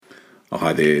Oh,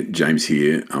 hi there, James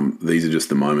here. These are just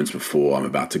the moments before I'm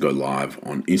about to go live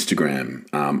on Instagram.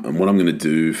 And what I'm going to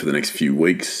do for the next few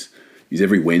weeks is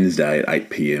every Wednesday at 8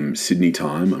 p.m. Sydney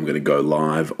time, I'm going to go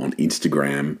live on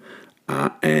Instagram.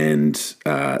 And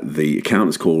the account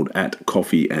is called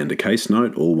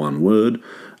 @coffee_and_a_case_note, all one word.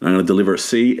 And I'm going to deliver a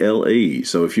CLE.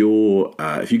 So if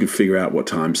you can figure out what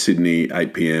time Sydney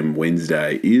 8 p.m.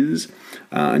 Wednesday is,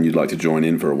 and you'd like to join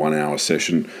in for a 1 hour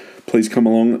session, please come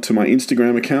along to my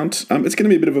Instagram account. It's going to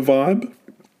be a bit of a vibe.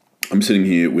 I'm sitting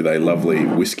here with a lovely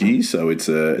whiskey, so it's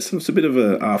a bit of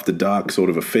a after dark sort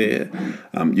of affair.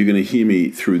 You're going to hear me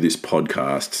through this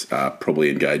podcast, probably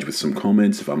engage with some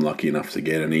comments if I'm lucky enough to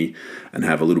get any, and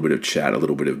have a little bit of chat, a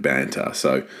little bit of banter.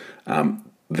 So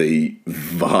the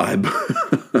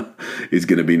vibe is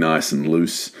going to be nice and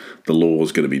loose. The law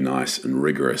is going to be nice and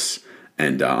rigorous.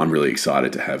 And I'm really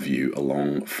excited to have you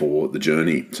along for the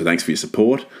journey. So thanks for your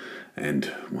support. And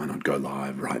why not go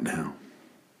live right now?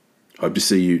 Hope to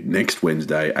see you next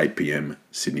Wednesday, 8 p.m.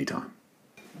 Sydney time.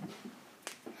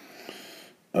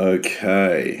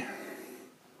 Okay.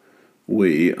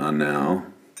 We are now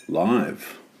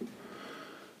live.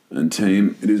 And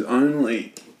team, it is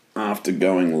only after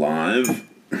going live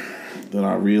that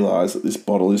I realise that this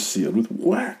bottle is sealed with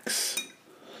wax.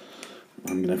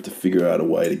 I'm going to have to figure out a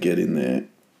way to get in there.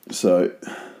 So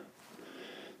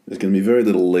there's going to be very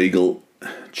little legal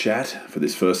chat for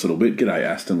this first little bit. G'day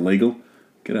Aston Legal.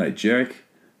 G'day Jarek.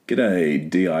 G'day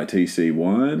DITC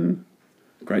Wine.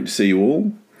 Great to see you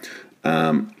all.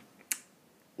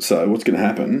 So what's going to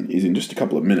happen is in just a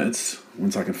couple of minutes,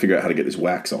 once I can figure out how to get this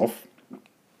wax off,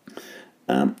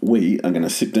 we are going to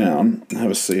sit down and have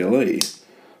a CLE.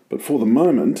 But for the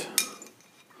moment,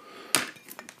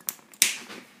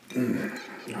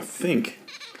 I think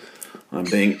I'm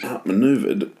being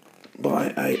outmaneuvered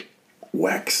by a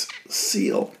wax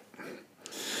seal,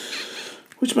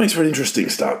 which makes for an interesting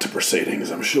start to proceedings,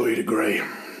 I'm sure you'd agree.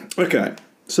 Okay,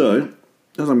 so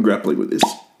as I'm grappling with this,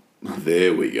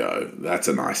 there we go. That's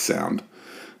a nice sound.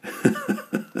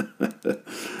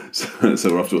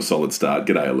 So we're off to a solid start.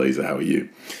 G'day, Eliza, how are you?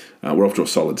 We're off to a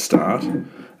solid start.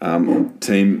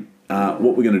 Team,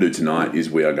 what we're going to do tonight is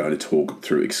we are going to talk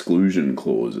through exclusion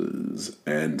clauses.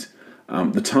 And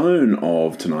the tone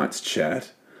of tonight's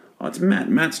chat, it's Matt.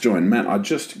 Matt's joined. Matt, I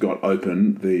just got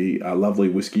open the lovely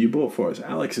whiskey you bought for us.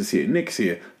 Alex is here. Nick's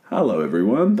here. Hello,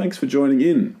 everyone. Thanks for joining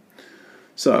in.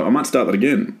 So I might start that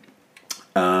again.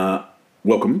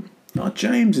 Welcome. Oh,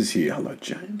 James is here. Hello,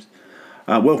 James.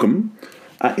 Welcome.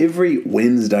 Every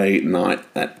Wednesday night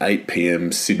at 8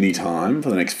 p.m. Sydney time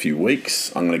for the next few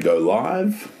weeks, I'm going to go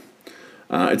live.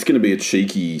 It's going to be a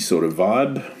cheeky sort of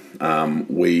vibe.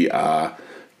 We are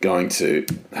going to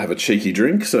have a cheeky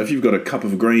drink. So if you've got a cup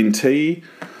of green tea,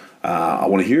 I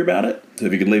want to hear about it. So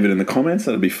if you could leave it in the comments,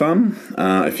 that'd be fun.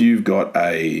 If you've got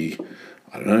a,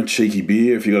 cheeky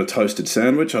beer, if you've got a toasted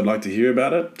sandwich, I'd like to hear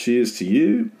about it. Cheers to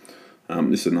you.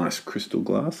 This is a nice crystal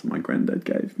glass that my granddad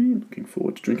gave me. Looking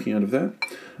forward to drinking out of that.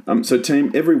 So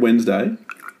team, every Wednesday,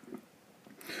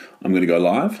 I'm going to go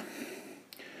live.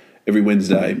 Every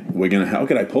Wednesday, we're going to have... Oh,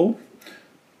 g'day, Paul.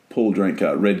 Paul drank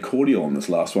red cordial on this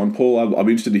last one. Paul, I'll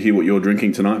be interested to hear what you're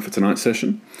drinking tonight for tonight's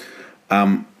session.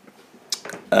 I'm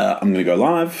going to go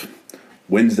live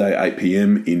Wednesday, 8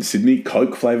 p.m. in Sydney.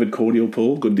 Coke-flavoured cordial,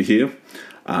 Paul. Good to hear.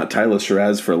 Taylor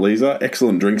Shiraz for Eliza.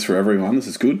 Excellent drinks for everyone. This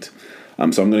is good.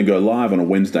 So I'm going to go live on a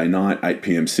Wednesday night, 8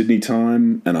 p.m. Sydney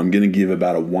time, and I'm going to give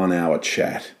about a 1 hour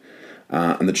chat.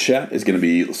 And the chat is going to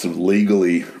be sort of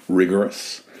legally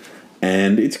rigorous,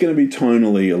 and it's going to be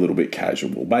tonally a little bit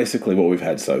casual. Basically, what we've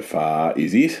had so far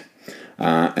is it,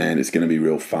 and it's going to be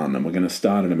real fun. And we're going to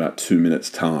start in about 2 minutes'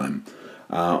 time.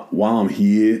 While I'm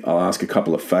here, I'll ask a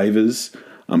couple of favours.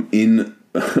 In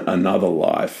another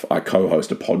life, I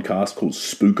co-host a podcast called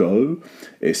Spooko,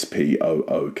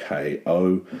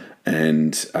 Spooko,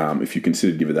 and if you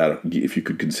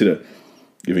could consider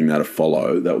giving that a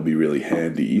follow, that would be really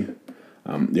handy.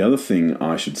 The other thing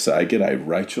I should say, g'day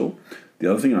Rachel.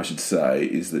 The other thing I should say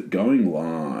is that going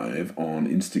live on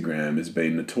Instagram has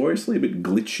been notoriously a bit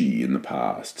glitchy in the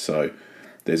past. So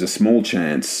there's a small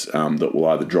chance that we'll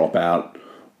either drop out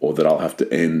or that I'll have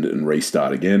to end and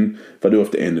restart again. If I do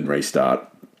have to end and restart,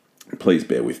 please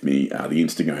bear with me. The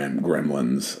Instagram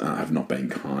gremlins have not been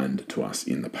kind to us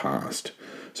in the past.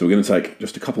 So we're going to take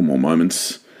just a couple more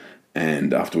moments,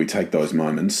 and after we take those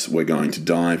moments, we're going to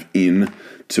dive in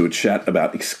to a chat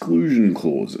about exclusion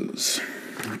clauses.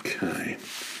 Okay.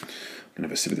 I'm going to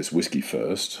have a sip of this whiskey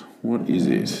first. What is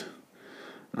it?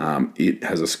 It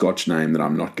has a Scotch name that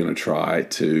I'm not going to try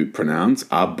to pronounce.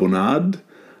 A'bunadh.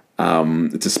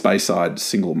 It's a Speyside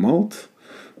single malt,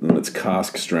 and it's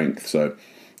cask strength. So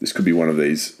This could be one of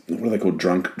these, what are they called,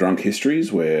 drunk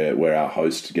histories, where our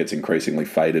host gets increasingly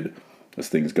faded as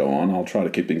things go on. I'll try to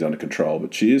keep things under control, but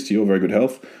cheers to your very good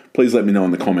health. Please let me know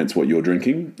in the comments what you're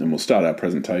drinking, and we'll start our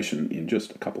presentation in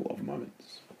just a couple of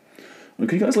moments. And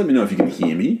can you guys let me know if you can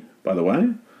hear me, by the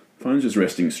way? Phone's just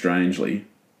resting strangely.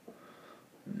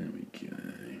 There we go.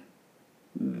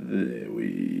 There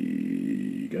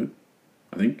we go,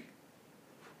 I think.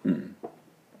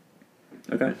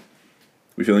 Okay.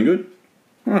 We feeling good?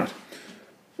 All right.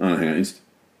 Oh, hang on.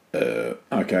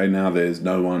 Okay, now there's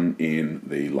no one in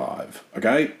the live.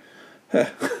 Okay?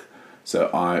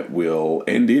 So I will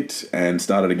end it and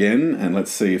start it again, and let's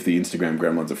see if the Instagram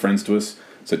gremlins are friends to us.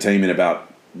 So team, in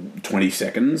about 20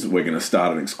 seconds, we're going to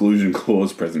start an exclusion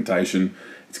clause presentation.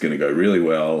 It's going to go really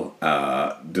well,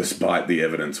 despite the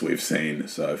evidence we've seen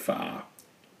so far.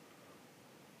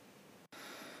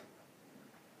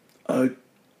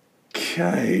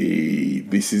 Okay,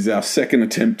 this is our second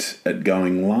attempt at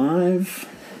going live.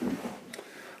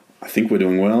 I think we're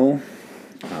doing well.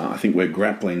 I think we're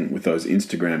grappling with those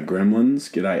Instagram gremlins.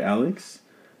 G'day, Alex.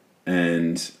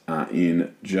 And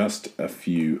in just a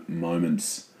few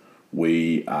moments,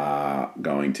 we are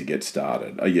going to get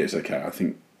started. Oh, yes, okay. I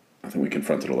think we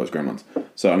confronted all those gremlins.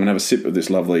 So I'm going to have a sip of this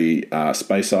lovely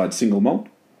Speyside single malt.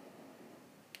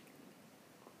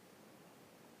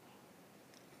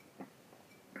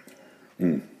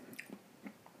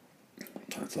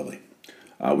 That's lovely.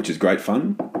 Which is great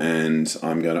fun. And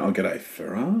I'm going to... Oh, g'day,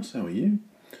 Faraz. How are you?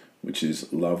 Which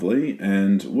is lovely.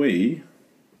 And we...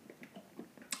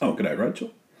 Oh, g'day,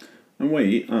 Rachel. And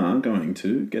we are going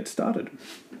to get started.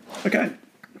 Okay.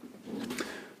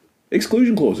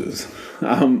 Exclusion clauses.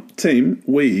 Team,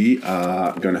 we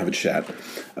are going to have a chat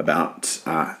about...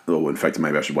 or in fact,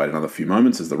 maybe I should wait another few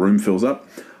moments as the room fills up.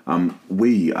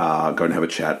 We are going to have a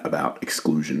chat about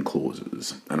exclusion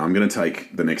clauses. And I'm going to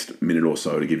take the next minute or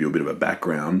so to give you a bit of a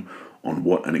background on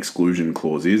what an exclusion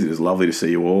clause is. It is lovely to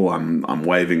see you all. I'm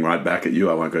waving right back at you.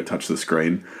 I won't go touch the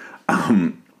screen.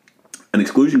 An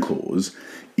exclusion clause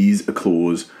is a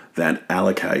clause that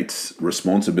allocates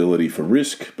responsibility for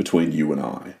risk between you and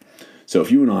I. So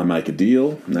if you and I make a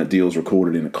deal, and that deal is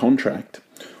recorded in a contract,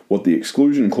 what the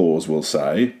exclusion clause will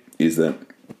say is that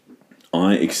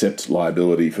I accept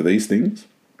liability for these things,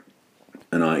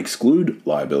 and I exclude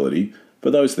liability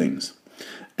for those things.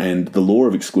 And the law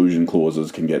of exclusion clauses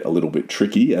can get a little bit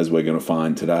tricky, as we're going to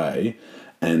find today.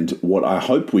 And what I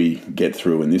hope we get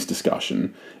through in this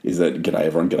discussion is that, g'day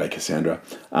everyone, g'day Cassandra,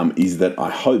 is that I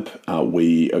hope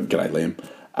g'day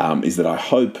Liam, is that I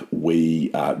hope we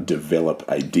develop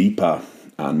a deeper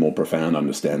and more profound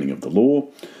understanding of the law.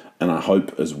 And I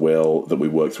hope as well that we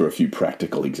work through a few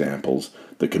practical examples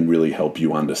that can really help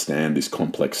you understand this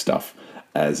complex stuff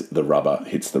as the rubber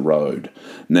hits the road.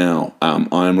 Now,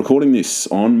 I am recording this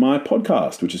on my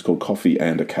podcast, which is called Coffee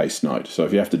and a Case Note. So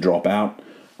if you have to drop out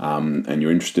and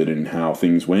you're interested in how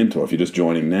things went, or if you're just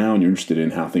joining now and you're interested in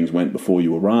how things went before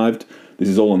you arrived, this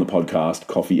is all on the podcast,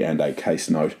 Coffee and a Case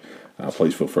Note.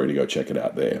 Please feel free to go check it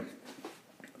out there.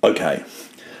 Okay.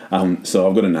 So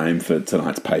I've got a name for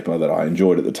tonight's paper that I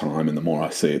enjoyed at the time, and the more I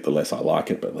see it, the less I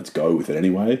like it, but let's go with it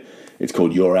anyway. It's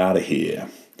called You're Outta Here,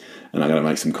 and I'm going to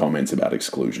make some comments about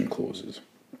exclusion clauses.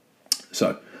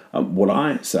 So what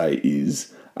I say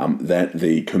is that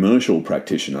the commercial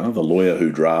practitioner, the lawyer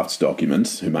who drafts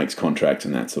documents, who makes contracts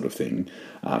and that sort of thing,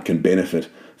 can benefit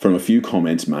from a few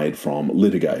comments made from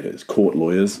litigators, court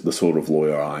lawyers, the sort of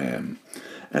lawyer I am.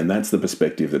 And that's the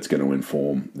perspective that's going to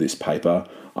inform this paper.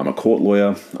 I'm a court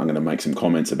lawyer. I'm going to make some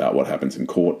comments about what happens in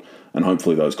court, and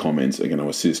hopefully those comments are going to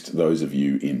assist those of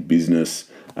you in business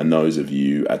and those of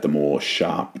you at the more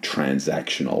sharp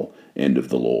transactional end of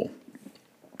the law.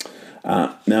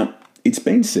 Now, it's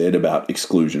been said about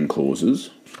exclusion clauses,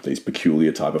 these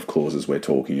peculiar type of clauses we're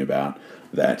talking about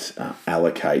that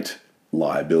allocate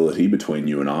liability between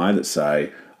you and I, that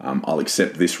say, I'll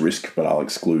accept this risk, but I'll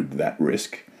exclude that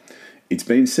risk. It's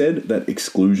been said that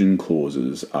exclusion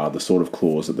clauses are the sort of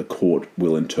clause that the court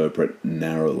will interpret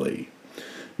narrowly.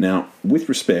 Now, with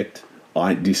respect,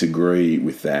 I disagree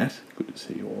with that. Good to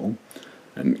see you all.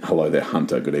 And hello there,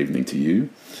 Hunter. Good evening to you.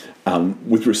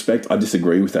 With respect, I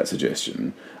disagree with that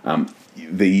suggestion.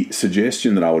 The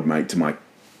suggestion that I would make to my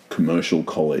commercial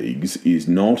colleagues is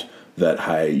not that,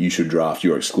 hey, you should draft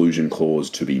your exclusion clause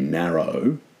to be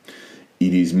narrow.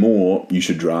 It is more, you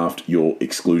should draft your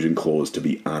exclusion clause to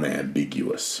be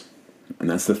unambiguous. And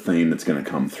that's the theme that's going to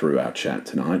come through our chat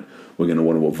tonight. We're going to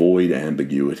want to avoid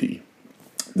ambiguity.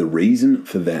 The reason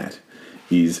for that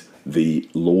is the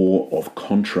law of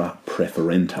contra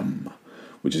preferentum,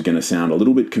 which is going to sound a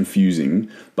little bit confusing,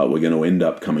 but we're going to end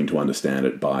up coming to understand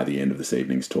it by the end of this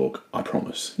evening's talk. I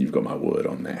promise. You've got my word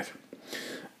on that.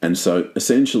 And so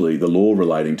essentially the law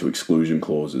relating to exclusion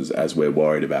clauses, as we're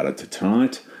worried about it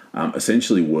tonight,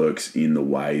 essentially works in the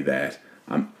way that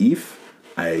if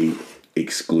a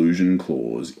exclusion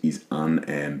clause is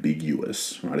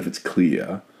unambiguous, right, if it's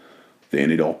clear,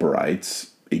 then it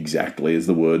operates exactly as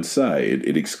the words say.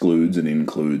 It excludes and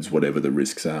includes whatever the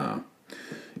risks are.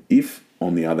 If,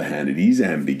 on the other hand, it is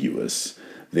ambiguous,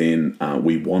 then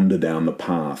we wander down the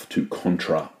path to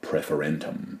contra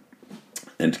preferentum.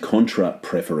 And contra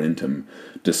preferentum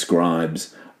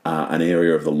describes an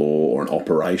area of the law, or an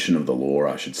operation of the law,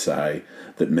 I should say,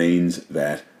 that means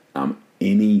that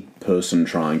any person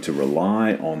trying to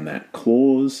rely on that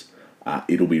clause,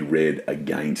 it'll be read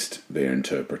against their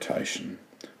interpretation.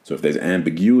 So if there's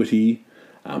ambiguity,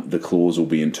 the clause will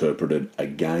be interpreted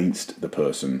against the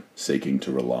person seeking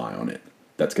to rely on it.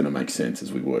 That's going to make sense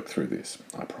as we work through this,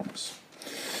 I promise.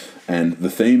 And the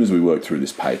theme as we work through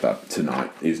this paper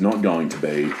tonight is not going to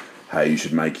be, hey, you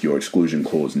should make your exclusion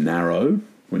clause narrow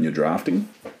when you're drafting.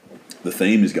 The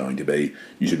theme is going to be,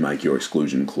 you should make your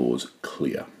exclusion clause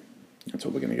clear. That's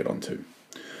what we're going to get onto.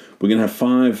 We're going to have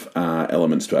 5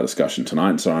 elements to our discussion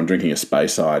tonight. So I'm drinking a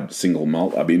Speyside single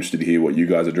malt. I'd be interested to hear what you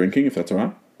guys are drinking, if that's all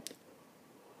right.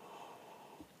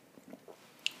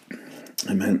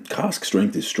 And man, cask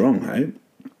strength is strong, hey?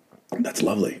 That's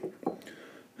lovely.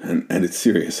 And it's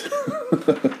serious.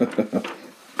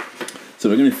 So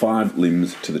we're going to 5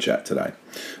 limbs to the chat today.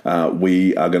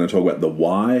 We are going to talk about the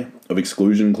why of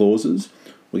exclusion clauses.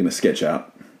 We're going to sketch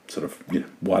out sort of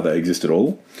why they exist at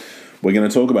all. We're going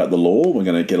to talk about the law. We're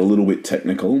going to get a little bit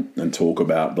technical and talk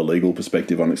about the legal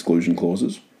perspective on exclusion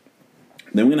clauses.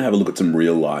 Then we're going to have a look at some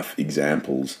real life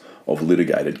examples of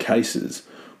litigated cases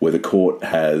where the court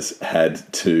has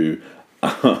had to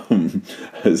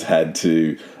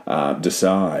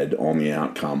decide on the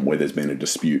outcome where there's been a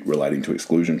dispute relating to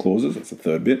exclusion clauses. That's the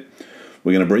third bit.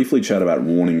 We're going to briefly chat about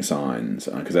warning signs,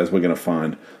 because as we're going to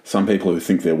find, some people who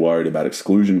think they're worried about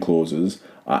exclusion clauses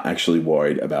are actually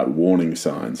worried about warning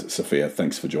signs. Sophia,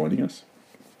 thanks for joining us.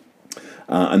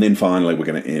 And then finally, we're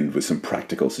going to end with some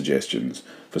practical suggestions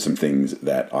for some things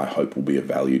that I hope will be of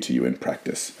value to you in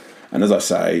practice. And as I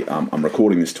say, I'm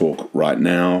recording this talk right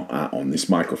now on this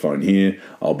microphone here.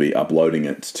 I'll be uploading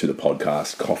it to the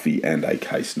podcast Coffee and a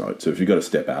Case Note. So if you've got to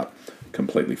step out,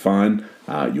 completely fine.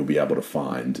 You'll be able to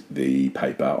find the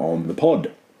paper on the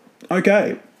pod.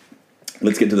 Okay,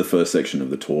 let's get to the first section of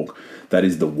the talk. That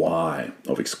is the why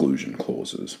of exclusion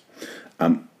clauses.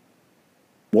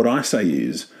 What I say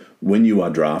is, when you are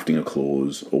drafting a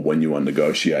clause or when you are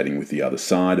negotiating with the other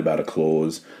side about a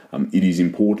clause, it is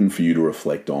important for you to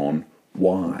reflect on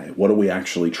why. What are we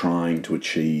actually trying to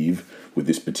achieve with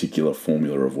this particular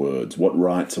formula of words? What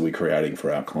rights are we creating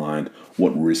for our client?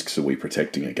 What risks are we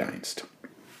protecting against?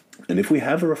 And if we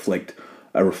have a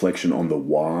reflection on the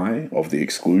why of the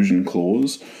exclusion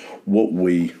clause, what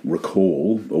we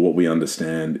recall or what we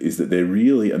understand is that they're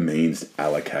really a means to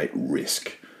allocate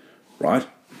risk, right?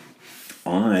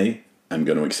 I am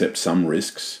going to accept some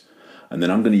risks, and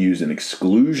then I'm going to use an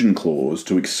exclusion clause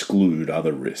to exclude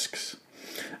other risks.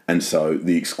 And so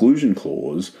the exclusion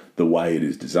clause, the way it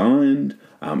is designed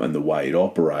and the way it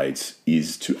operates,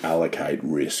 is to allocate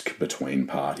risk between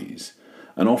parties.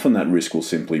 And often that risk will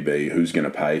simply be who's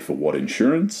going to pay for what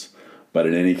insurance, but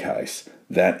in any case,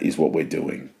 that is what we're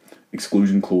doing.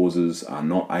 Exclusion clauses are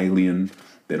not alien,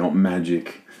 they're not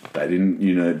magic, they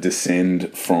didn't,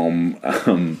 descend from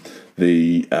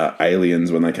the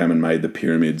aliens when they came and made the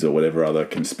pyramids or whatever other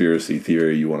conspiracy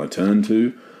theory you want to turn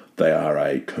to. They are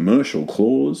a commercial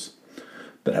clause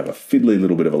that have a fiddly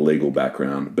little bit of a legal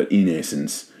background, but in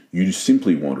essence, you just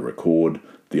simply want to record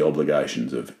the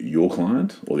obligations of your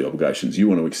client or the obligations you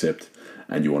want to accept,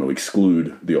 and you want to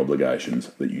exclude the obligations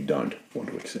that you don't want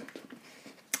to accept.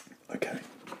 Okay.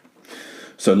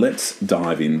 So let's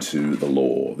dive into the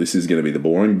law. This is going to be the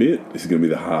boring bit. This is going to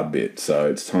be the hard bit. So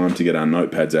it's time to get our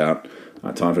notepads out.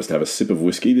 Time for us to have a sip of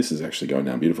whiskey. This is actually going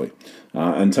down beautifully.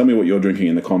 And tell me what you're drinking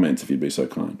in the comments if you'd be so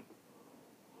kind.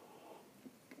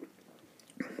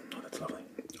 Oh, that's lovely.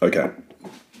 Okay.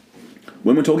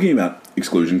 When we're talking about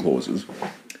exclusion clauses,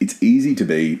 it's easy to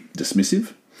be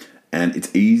dismissive, and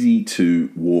it's easy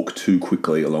to walk too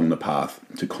quickly along the path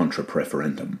to contra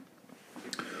preferentum.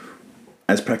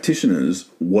 As practitioners,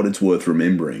 what it's worth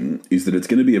remembering is that it's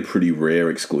going to be a pretty rare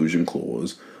exclusion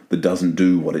clause that doesn't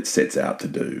do what it sets out to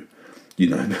do.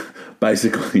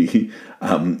 Basically,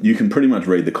 you can pretty much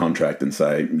read the contract and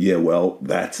say, yeah, well,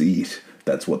 that's it.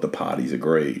 That's what the parties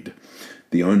agreed.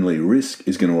 The only risk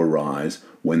is going to arise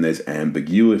when there's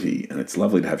ambiguity. And it's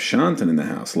lovely to have Shantan in the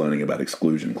house learning about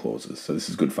exclusion clauses. So this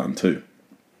is good fun too.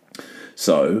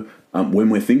 So when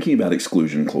we're thinking about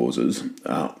exclusion clauses,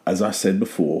 as I said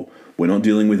before, we're not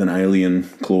dealing with an alien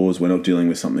clause. We're not dealing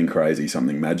with something crazy,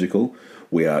 something magical.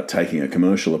 We are taking a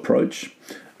commercial approach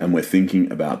and we're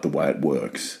thinking about the way it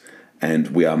works. And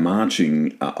we are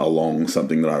marching along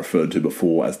something that I referred to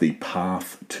before as the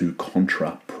path to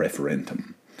contra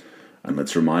preferentum. And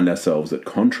let's remind ourselves that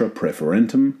contra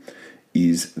preferentum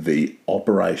is the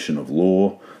operation of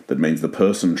law that means the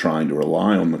person trying to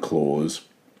rely on the clause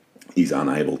is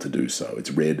unable to do so.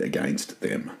 It's read against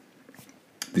them.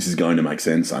 This is going to make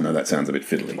sense. I know that sounds a bit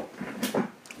fiddly.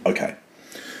 Okay,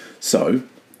 so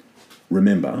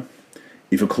remember,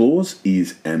 if a clause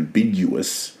is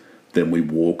ambiguous, then we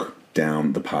walk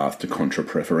down the path to contra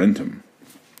preferentum.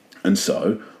 And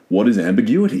so, what is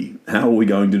ambiguity? How are we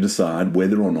going to decide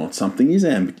whether or not something is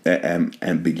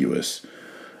ambiguous?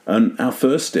 And our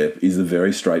first step is the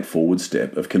very straightforward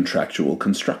step of contractual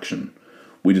construction.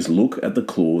 We just look at the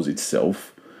clause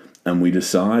itself and we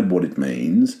decide what it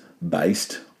means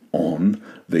based on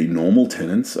the normal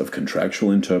tenets of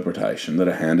contractual interpretation that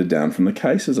are handed down from the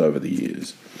cases over the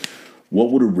years.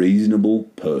 What would a reasonable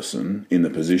person in the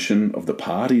position of the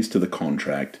parties to the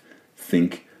contract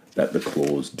think that the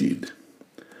clause did?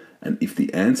 And if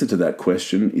the answer to that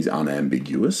question is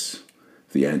unambiguous,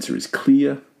 if the answer is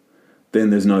clear, then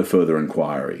there's no further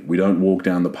inquiry. We don't walk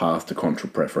down the path to contra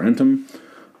preferentum.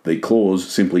 The clause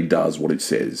simply does what it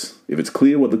says. If it's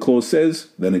clear what the clause says,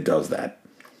 then it does that.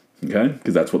 Okay?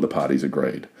 Because that's what the parties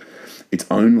agreed. It's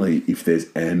only if there's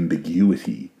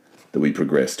ambiguity that we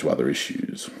progress to other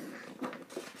issues.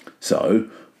 So,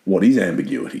 what is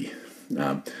ambiguity?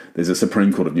 There's a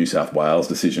Supreme Court of New South Wales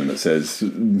decision that says,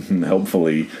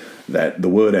 helpfully, that the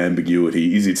word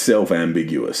ambiguity is itself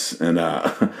ambiguous, and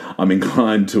I'm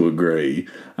inclined to agree.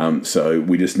 So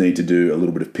we just need to do a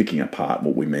little bit of picking apart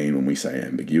what we mean when we say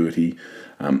ambiguity,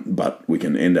 but we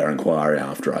can end our inquiry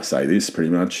after I say this, pretty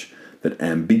much, that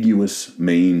ambiguous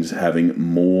means having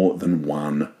more than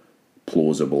one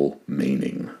plausible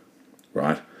meaning,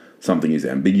 right? Something is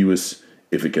ambiguous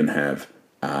if it can have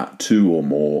two or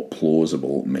more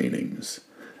plausible meanings.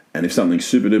 And if something's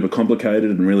super duper complicated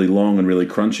and really long and really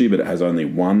crunchy, but it has only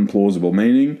one plausible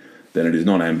meaning, then it is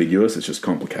not ambiguous, it's just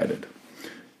complicated.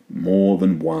 More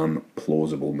than one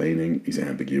plausible meaning is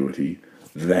ambiguity.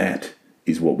 That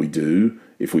is what we do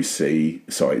if we see,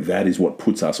 that is what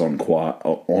puts us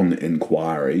on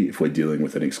inquiry if we're dealing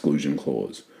with an exclusion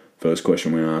clause. First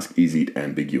question we ask, is it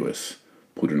ambiguous?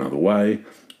 Put another way,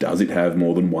 does it have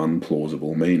more than one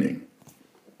plausible meaning?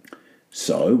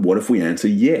 So, what if we answer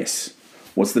yes?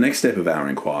 What's the next step of our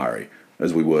inquiry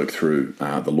as we work through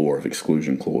the law of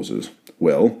exclusion clauses?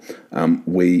 Well,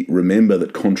 we remember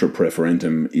that contra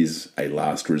preferentum is a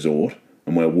last resort,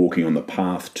 and we're walking on the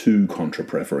path to contra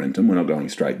preferentum. We're not going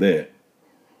straight there.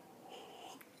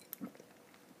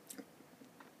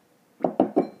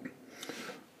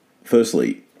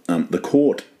 Firstly, the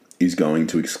court is going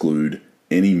to exclude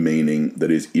any meaning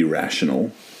that is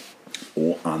irrational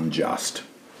or unjust,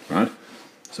 right?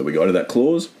 So we go to that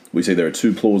clause, we see there are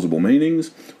two plausible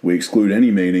meanings, we exclude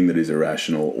any meaning that is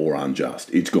irrational or unjust.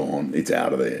 It's gone, it's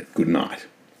out of there, good night.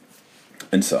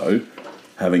 And so,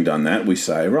 having done that, we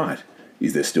say, right,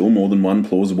 is there still more than one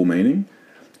plausible meaning?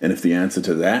 And if the answer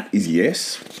to that is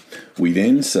yes, we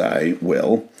then say,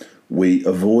 well, we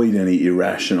avoid any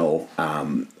irrational,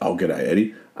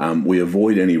 we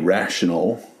avoid any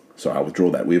rational, I'll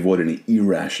withdraw that. We avoid any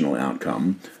irrational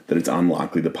outcome that it's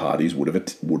unlikely the parties would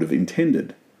have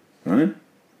intended, right?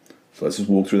 So let's just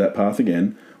walk through that path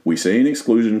again. We see an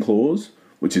exclusion clause,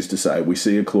 which is to say we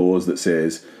see a clause that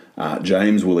says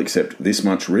James will accept this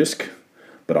much risk,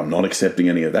 but I'm not accepting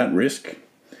any of that risk.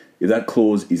 If that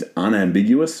clause is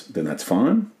unambiguous, then that's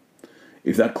fine.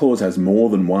 If that clause has more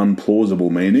than one plausible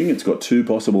meaning, it's got two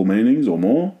possible meanings or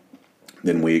more,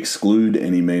 then we exclude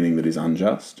any meaning that is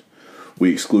unjust.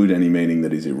 We exclude any meaning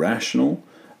that is irrational,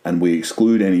 and we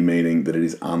exclude any meaning that it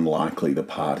is unlikely the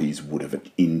parties would have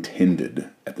intended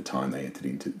at the time they entered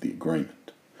into the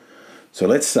agreement. So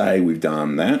let's say we've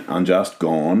done that, unjust,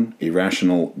 gone,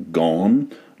 irrational,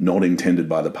 gone, not intended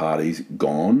by the parties,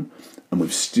 gone, and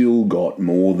we've still got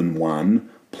more than one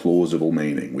plausible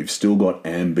meaning. We've still got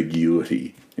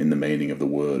ambiguity in the meaning of the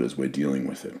word as we're dealing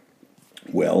with it.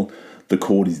 Well, the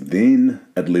court is then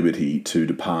at liberty to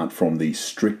depart from the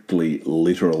strictly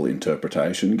literal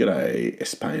interpretation. G'day,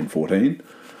 Espain 14.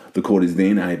 The court is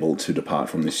then able to depart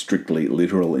from the strictly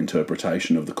literal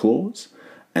interpretation of the clause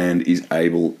and is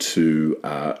able to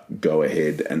go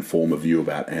ahead and form a view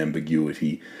about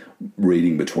ambiguity,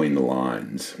 reading between the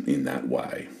lines in that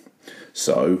way.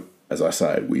 So, as I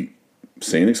say, we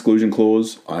see an exclusion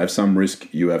clause. I have some risk,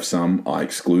 you have some, I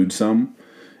exclude some.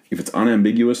 If it's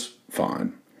unambiguous,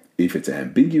 fine. If it's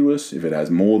ambiguous, if it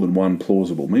has more than one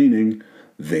plausible meaning,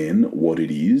 then what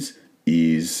it is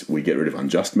we get rid of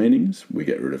unjust meanings, we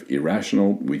get rid of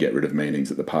irrational, we get rid of meanings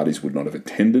that the parties would not have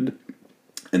intended.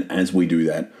 And as we do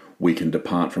that, we can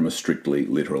depart from a strictly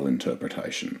literal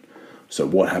interpretation. So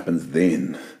what happens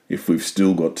then, if we've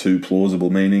still got two plausible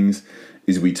meanings,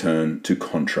 is we turn to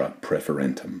contra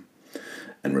preferentum.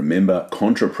 And remember,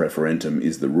 contra preferentum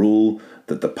is the rule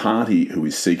that the party who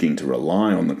is seeking to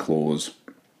rely on the clause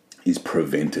is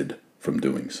prevented from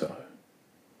doing so.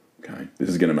 Okay, this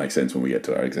is going to make sense when we get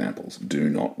to our examples. Do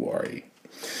not worry.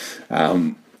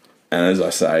 And as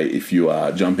I say, if you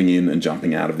are jumping in and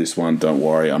jumping out of this one, don't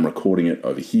worry. I'm recording it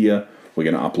over here. We're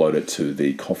going to upload it to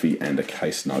the Coffee and a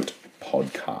Case Note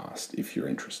podcast if you're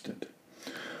interested.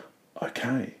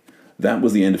 Okay, that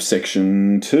was the end of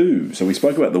section 2. So we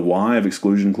spoke about the why of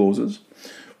exclusion clauses.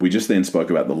 We just then spoke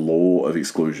about the law of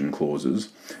exclusion clauses.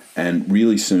 And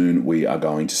really soon we are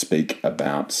going to speak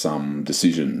about some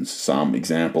decisions, some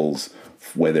examples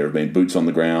where there have been boots on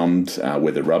the ground,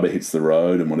 where the rubber hits the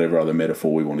road, and whatever other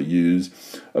metaphor we want to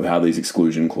use of how these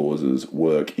exclusion clauses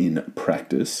work in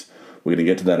practice. We're going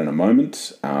to get to that in a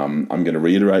moment. I'm going to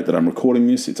reiterate that I'm recording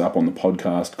this. It's up on the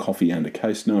podcast, Coffee and a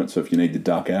Case Note. So if you need to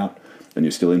duck out and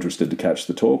you're still interested to catch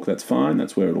the talk, that's fine.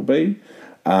 That's where it'll be.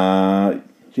 So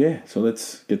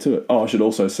let's get to it. Oh, I should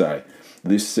also say,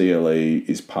 this CLE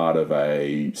is part of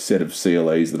a set of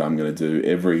CLEs that I'm going to do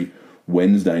every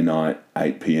Wednesday night,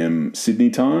 8 p.m.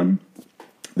 Sydney time.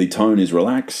 The tone is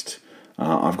relaxed.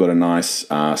 I've got a nice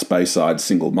Speyside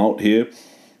single malt here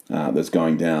that's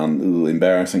going down a little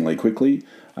embarrassingly quickly.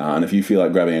 And if you feel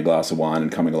like grabbing a glass of wine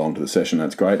and coming along to the session,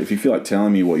 that's great. If you feel like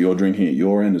telling me what you're drinking at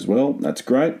your end as well, that's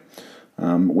great.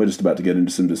 We're just about to get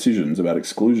into some decisions about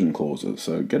exclusion clauses,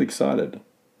 so get excited.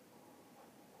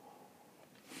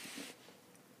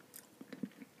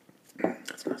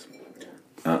 That's nice.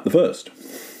 The first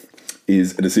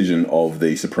is a decision of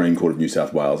the Supreme Court of New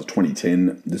South Wales, a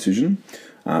 2010 decision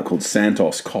called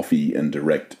Santos Coffee and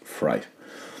Direct Freight.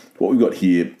 What we've got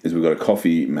here is we've got a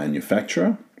coffee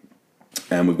manufacturer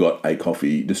and we've got a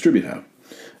coffee distributor.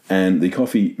 And the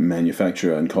coffee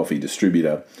manufacturer and coffee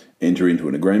distributor enter into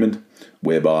an agreement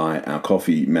whereby our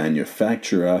coffee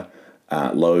manufacturer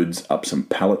loads up some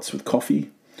pallets with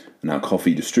coffee, and our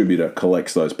coffee distributor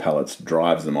collects those pallets,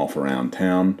 drives them off around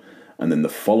town, and then the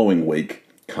following week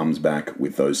comes back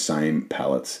with those same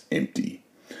pallets empty.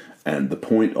 And the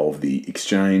point of the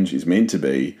exchange is meant to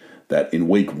be that in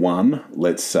week 1,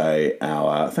 let's say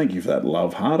thank you for that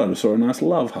love heart. I just saw a nice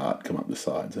love heart come up the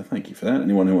side, so thank you for that.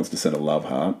 Anyone who wants to send a love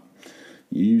heart,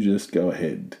 you just go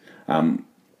ahead.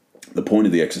 The point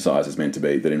of the exercise is meant to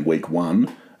be that in week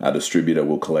 1, our distributor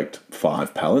will collect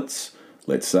 5 pallets,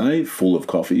 let's say, full of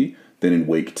coffee. Then in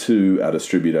week 2, our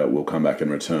distributor will come back and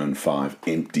return 5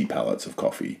 empty pallets of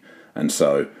coffee. And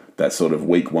so that sort of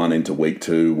week 1 into week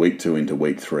 2, week 2 into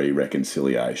week 3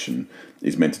 reconciliation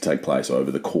is meant to take place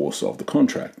over the course of the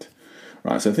contract.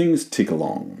 Right, so things tick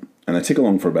along. And they tick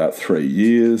along for about 3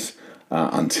 years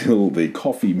until the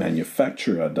coffee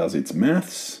manufacturer does its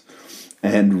maths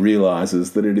and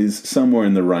realises that it is somewhere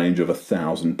in the range of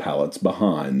 1,000 pallets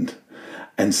behind.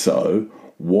 And so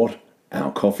what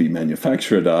our coffee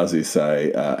manufacturer does is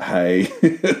say, hey,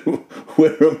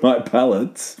 where are my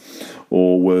pallets?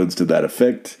 Or words to that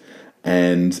effect,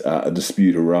 and a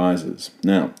dispute arises.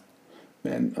 Now,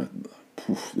 man,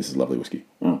 this is lovely whiskey.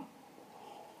 Oh.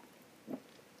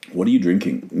 What are you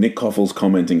drinking? Nick Koffels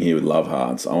commenting here with love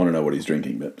hearts. I want to know what he's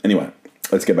drinking. But anyway,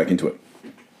 let's get back into it.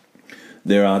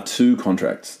 There are 2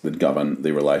 contracts that govern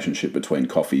the relationship between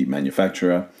coffee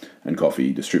manufacturer and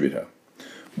coffee distributor.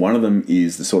 One of them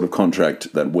is the sort of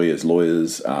contract that we as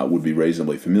lawyers would be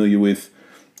reasonably familiar with,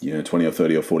 20 or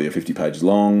 30 or 40 or 50 pages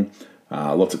long,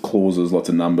 lots of clauses, lots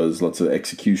of numbers, lots of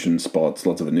execution spots,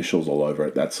 lots of initials all over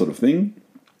it, that sort of thing.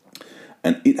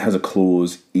 And it has a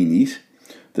clause in it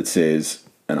that says,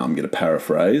 and I'm going to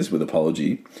paraphrase with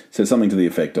apology, says something to the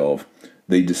effect of,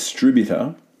 the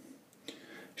distributor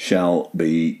shall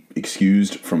be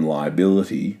excused from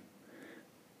liability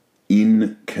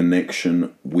in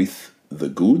connection with the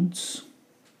goods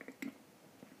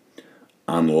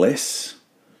unless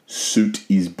suit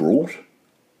is brought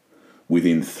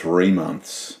within 3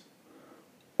 months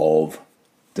of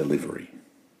delivery.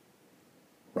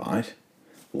 Right?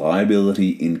 Liability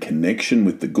in connection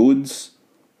with the goods,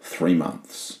 3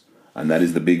 months. And that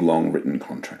is the big, long written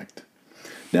contract.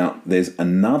 Now, there's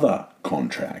another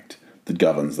contract that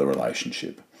governs the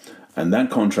relationship. And that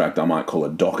contract I might call a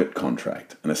docket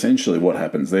contract. And essentially what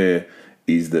happens there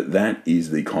is that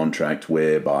is the contract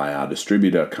whereby our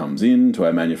distributor comes in to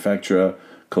our manufacturer,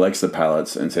 collects the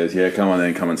pallets and says, yeah, come on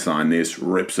then, come and sign this,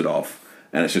 rips it off.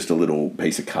 And it's just a little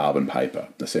piece of carbon paper,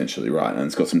 essentially, right? And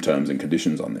it's got some terms and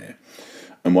conditions on there.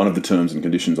 And one of the terms and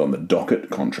conditions on the docket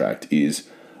contract is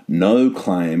no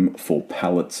claim for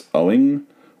pallets owing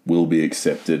will be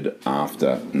accepted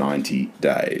after 90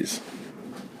 days.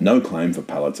 No claim for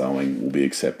pallets owing will be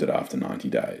accepted after 90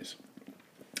 days.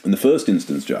 And the first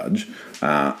instance judge,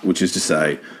 which is to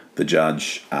say the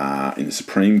judge in the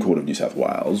Supreme Court of New South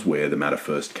Wales, where the matter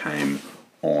first came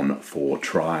on for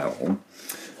trial,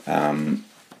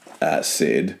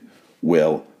 said,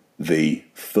 well, the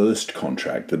first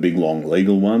contract, the big long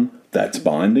legal one, that's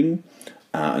binding,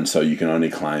 and so you can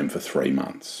only claim for 3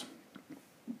 months.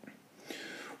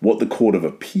 What the Court of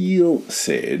Appeal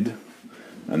said,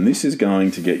 and this is going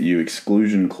to get you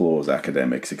exclusion clause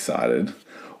academics excited,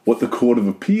 what the Court of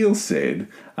Appeal said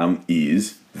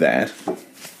is that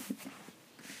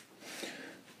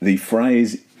the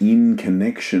phrase in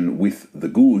connection with the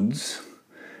goods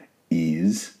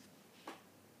is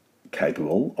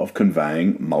capable of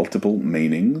conveying multiple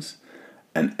meanings,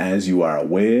 and as you are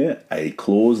aware, a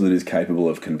clause that is capable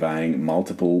of conveying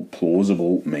multiple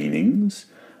plausible meanings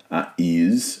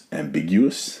is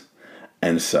ambiguous,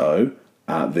 and so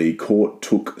the court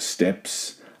took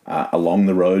steps along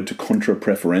the road to contra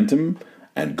preferentum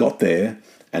and got there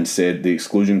and said the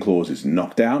exclusion clause is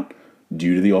knocked out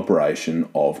due to the operation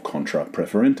of contra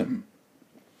preferentum.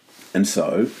 And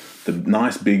so the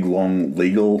nice big long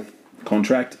legal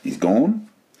contract is gone.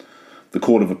 The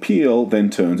Court of Appeal then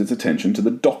turns its attention to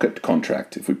the docket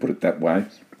contract, if we put it that way.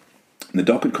 And the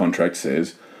docket contract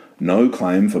says no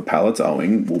claim for pallets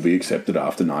owing will be accepted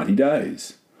after 90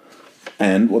 days.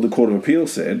 And what the Court of Appeal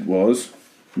said was,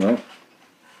 well,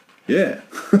 yeah,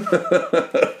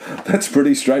 that's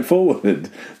pretty straightforward.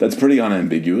 That's pretty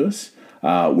unambiguous.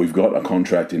 We've got a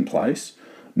contract in place.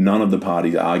 None of the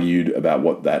parties argued about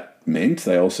what that meant.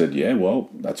 They all said, yeah, well,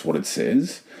 that's what it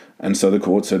says. And so the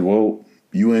court said, well,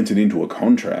 you entered into a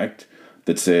contract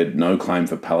that said no claim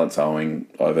for pallets owing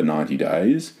over 90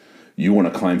 days. You want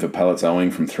a claim for pallets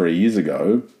owing from 3 years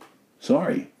ago.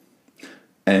 Sorry.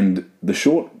 And the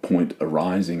short point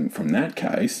arising from that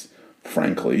case,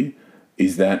 frankly,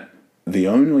 is that the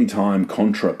only time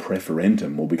contra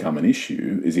preferentum will become an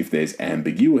issue is if there's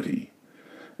ambiguity.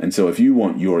 And so if you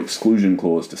want your exclusion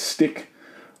clause to stick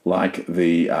like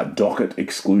the docket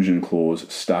exclusion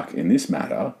clause stuck in this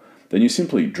matter, then you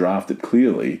simply draft it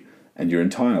clearly and you're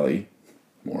entirely,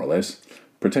 more or less,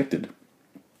 protected.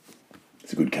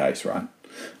 It's a good case, right?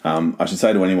 I should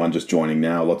say to anyone just joining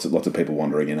now, lots of people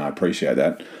wandering in, I appreciate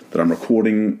that I'm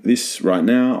recording this right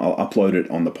now. I'll upload it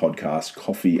on the podcast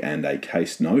Coffee and a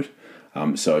Case Note.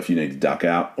 So if you need to duck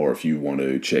out or if you want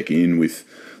to check in with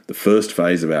the first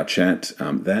phase of our chat,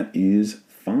 that is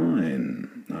fine.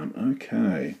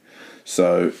 Okay.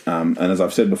 So, and as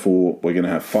I've said before, we're going to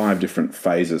have 5 different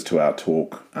phases to our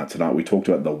talk tonight. We talked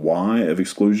about the why of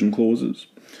exclusion clauses.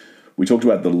 We talked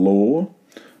about the law.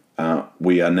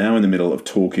 We are now in the middle of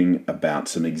talking about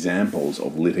some examples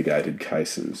of litigated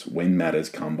cases when matters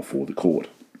come before the court.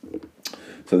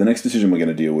 So the next decision we're going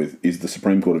to deal with is the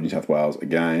Supreme Court of New South Wales.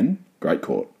 Again, great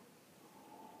court.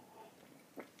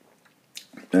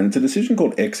 And it's a decision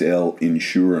called XL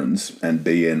Insurance and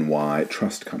BNY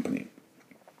Trust Company.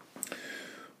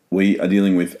 We are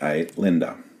dealing with a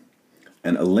lender.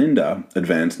 And a lender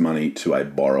advanced money to a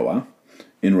borrower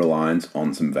in reliance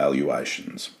on some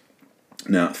valuations.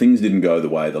 Now, things didn't go the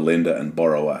way the lender and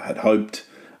borrower had hoped,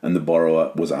 and the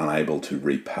borrower was unable to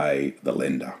repay the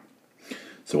lender.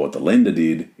 So what the lender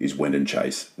did is went and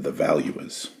chased the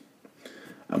valuers.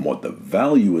 And what the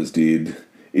valuers did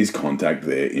is contact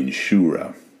their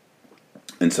insurer.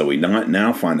 And so we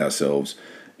now find ourselves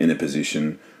in a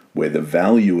position where the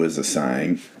valuers are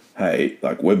saying, hey,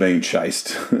 like we're being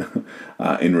chased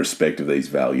in respect of these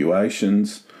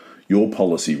valuations. Your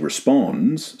policy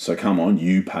responds, so come on,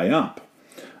 you pay up.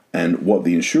 And what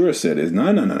the insurer said is,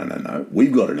 no.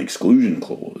 We've got an exclusion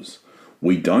clause.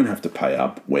 We don't have to pay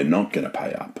up. We're not going to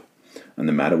pay up. And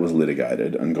the matter was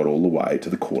litigated and got all the way to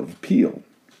the Court of Appeal.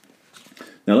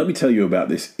 Now, let me tell you about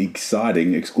this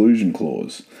exciting exclusion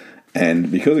clause.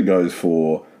 And because it goes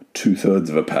for 2/3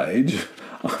 of a page,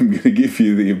 I'm going to give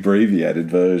you the abbreviated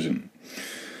version.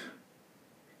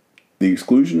 The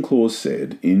exclusion clause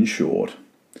said, in short,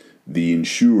 the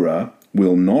insurer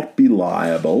will not be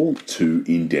liable to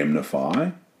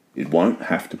indemnify, it won't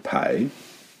have to pay,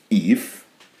 if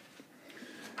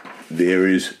there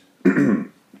is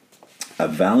a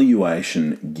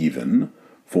valuation given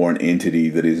for an entity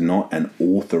that is not an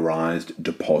authorised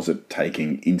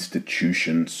deposit-taking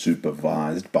institution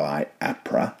supervised by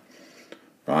APRA,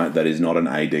 right? That is not an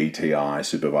ADTI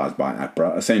supervised by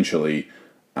APRA. Essentially,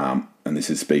 and this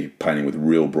is painting with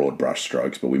real broad brush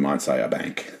strokes, but we might say a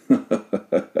bank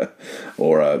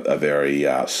or a very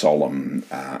solemn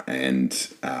and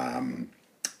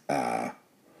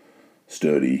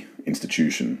sturdy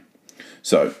institution.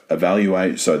 So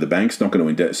the bank's not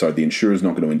going to the insurer's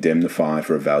not going to indemnify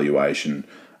for a valuation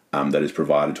that is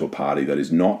provided to a party that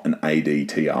is not an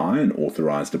ADTI, an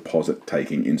authorised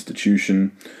deposit-taking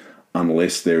institution,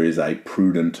 unless there is a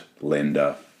prudent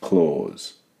lender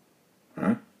clause.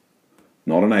 Right?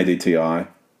 Not an ADTI,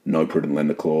 no prudent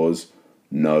lender clause,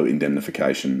 no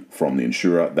indemnification from the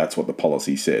insurer. That's what the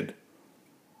policy said.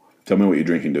 Tell me what you're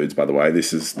drinking, dudes, by the way.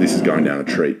 This is going down a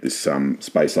treat, this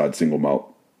Speyside single malt.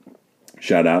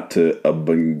 Shout out to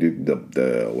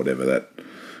whatever that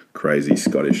crazy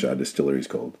Scottish distillery is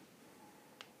called.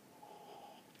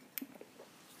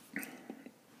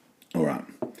 All right.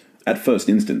 At first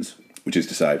instance, which is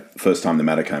to say, first time the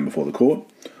matter came before the court,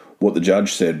 what the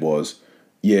judge said was,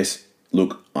 yes,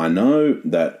 look, I know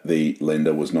that the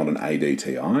lender was not an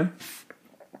ADTI,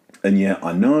 and yeah,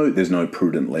 I know there's no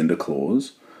prudent lender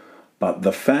clause, but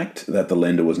the fact that the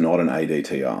lender was not an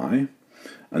ADTI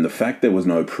and the fact there was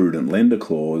no prudent lender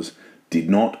clause did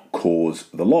not cause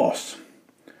the loss.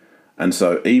 And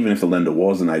so even if the lender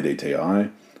was an ADTI,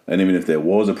 and even if there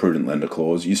was a prudent lender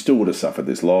clause, you still would have suffered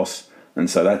this loss, and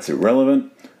so that's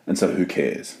irrelevant, and so who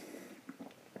cares?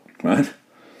 Right?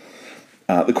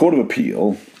 The Court of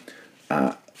Appeal,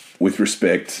 with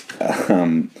respect,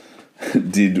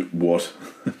 did what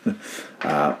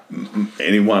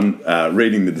anyone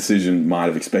reading the decision might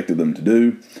have expected them to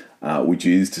do, which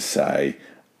is to say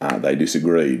they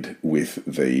disagreed with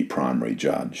the primary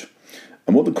judge.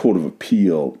 And what the Court of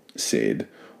Appeal said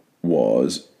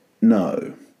was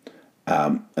no.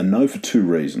 And no for two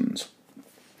reasons.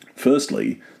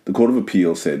 Firstly, the Court of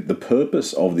Appeal said the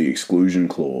purpose of the exclusion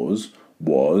clause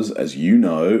was, as you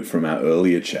know from our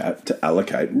earlier chat, to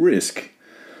allocate risk.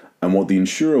 And what the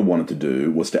insurer wanted to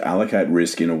do was to allocate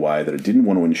risk in a way that it didn't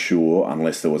want to insure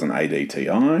unless there was an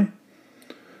ADTI.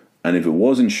 And if it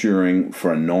was insuring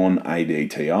for a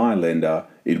non-ADTI lender,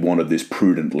 it wanted this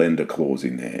prudent lender clause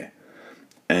in there.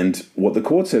 And what the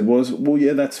court said was, well,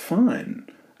 yeah, that's fine.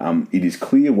 It is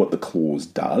clear what the clause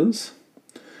does.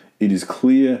 It is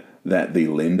clear that the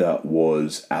lender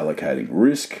was allocating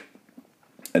risk,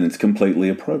 and it's completely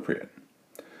appropriate.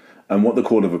 And what the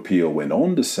Court of Appeal went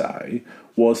on to say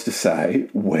was to say,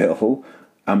 well,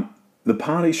 the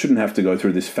parties shouldn't have to go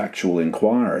through this factual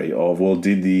inquiry of, well,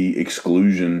 did the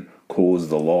exclusion cause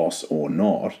the loss or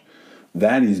not?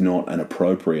 That is not an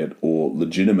appropriate or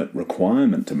legitimate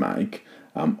requirement to make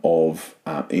of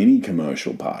any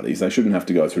commercial parties. They shouldn't have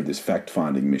to go through this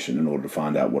fact-finding mission in order to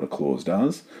find out what a clause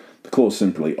does. The clause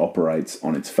simply operates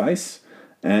on its face,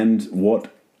 and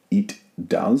what it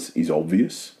does is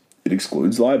obvious. It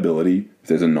excludes liability if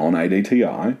there's a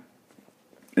non-ADTI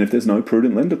and if there's no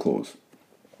prudent lender clause.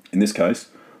 In this case,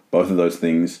 both of those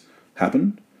things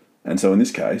happened, and so in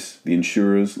this case, the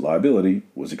insurer's liability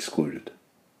was excluded.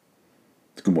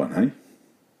 It's a good one, hey?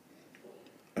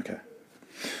 Okay.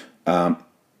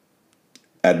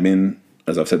 Admin,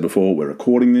 as I've said before, we're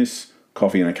recording this.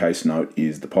 Coffee and a Case Note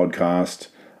is the podcast.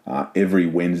 Every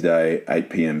Wednesday, 8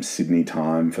 p.m. Sydney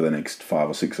time for the next 5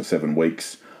 or 6 or 7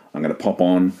 weeks, I'm going to pop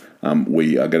on.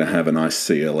 We are going to have a nice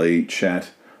CLE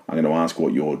chat. I'm going to ask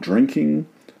what you're drinking.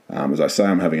 As I say,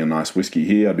 I'm having a nice whiskey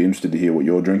here. I'd be interested to hear what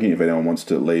you're drinking if anyone wants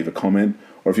to leave a comment.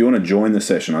 Or if you want to join the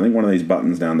session, I think one of these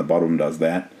buttons down the bottom does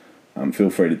that. Feel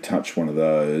free to touch one of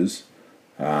those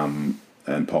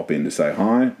and pop in to say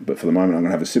hi. But for the moment, I'm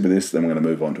going to have a sip of this, then we're going to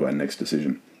move on to our next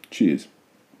decision. Cheers.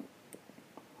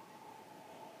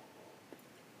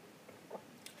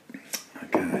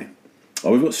 Okay.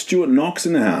 Oh, we've got Stuart Knox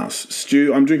in the house.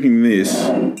 Stu, I'm drinking this.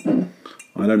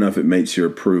 I don't know if it meets your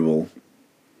approval.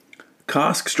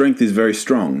 Cask strength is very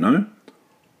strong, no?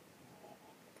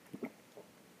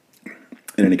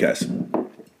 In any case,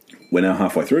 we're now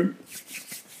halfway through,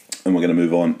 and we're going to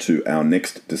move on to our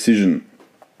next decision,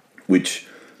 which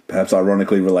perhaps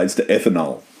ironically relates to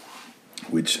ethanol,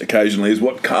 which occasionally is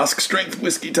what cask strength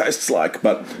whiskey tastes like,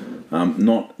 but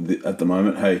not at the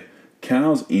moment. Hey,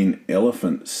 Cows in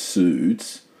Elephant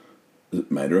Suits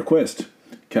made a request.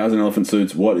 Cows in Elephant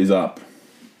Suits, what is up?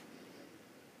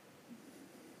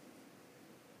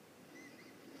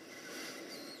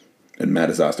 And Matt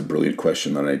has asked a brilliant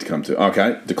question that I need to come to.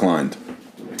 Okay, declined.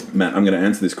 Matt, I'm going to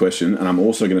answer this question, and I'm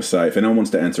also going to say, if anyone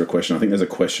wants to answer a question, I think there's a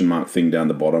question mark thing down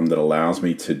the bottom that allows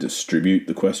me to distribute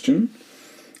the question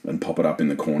and pop it up in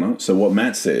the corner. So what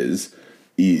Matt says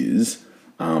is,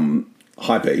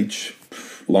 hi Peach,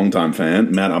 long-time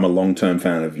fan. Matt, I'm a long-term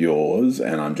fan of yours,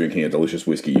 and I'm drinking a delicious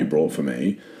whiskey you brought for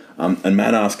me. And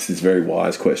Matt asks this very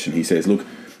wise question. He says, look,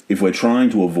 if we're trying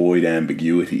to avoid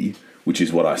ambiguity, which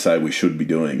is what I say we should be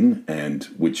doing, and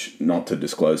which, not to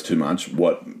disclose too much,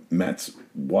 what Matt's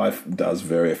wife does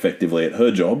very effectively at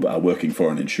her job, working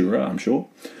for an insurer, I'm sure.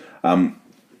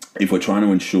 If we're trying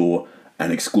to ensure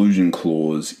an exclusion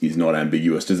clause is not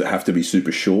ambiguous, does it have to be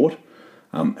super short?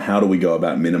 How do we go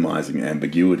about minimizing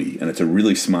ambiguity? And it's a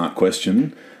really smart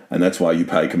question, and that's why you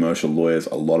pay commercial lawyers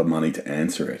a lot of money to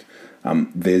answer it.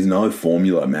 There's no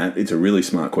formula, Matt. It's a really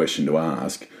smart question to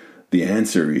ask. The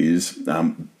answer is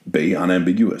be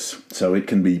unambiguous. So it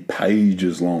can be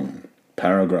pages long,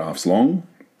 paragraphs long,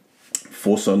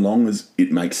 for so long as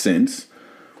it makes sense,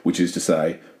 which is to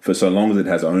say, for so long as it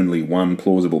has only one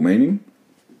plausible meaning,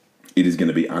 it is going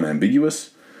to be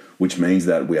unambiguous, which means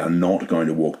that we are not going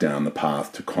to walk down the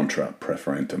path to contra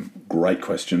preferentum. Great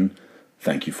question.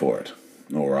 Thank you for it.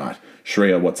 All right.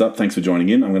 Shreya, what's up? Thanks for joining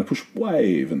in. I'm going to push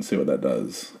wave and see what that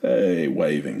does. Hey,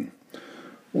 waving.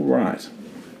 All right.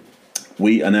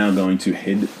 We are now going to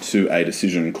head to a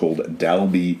decision called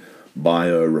Dalby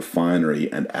Biorefinery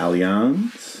and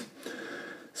Allianz.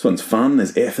 This one's fun.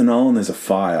 There's ethanol and there's a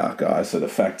fire, guys. So the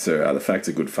facts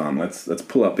are good fun. Let's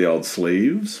pull up the old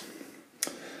sleeves.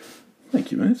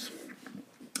 Thank you, mate.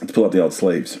 Let's pull up the old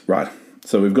sleeves. Right.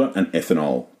 So we've got an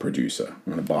ethanol producer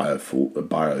and a biofuel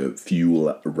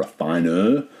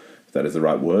refiner, if that is the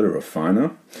right word, a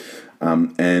refiner.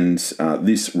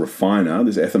 This refiner,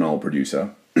 this ethanol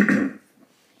producer,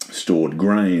 stored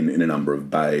grain in a number of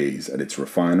bays at its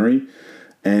refinery,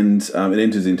 and it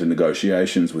enters into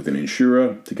negotiations with an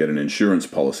insurer to get an insurance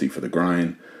policy for the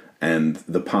grain, and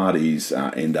the parties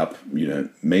end up,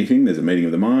 meeting. There's a meeting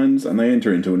of the minds, and they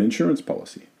enter into an insurance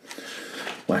policy.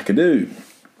 Wackadoo.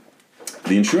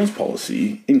 The insurance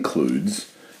policy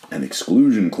includes an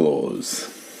exclusion clause.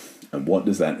 And what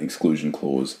does that exclusion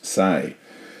clause say?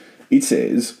 It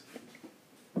says,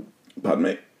 pardon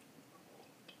me,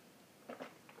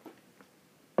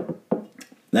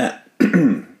 that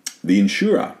the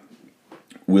insurer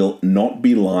will not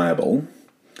be liable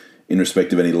in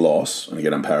respect of any loss, and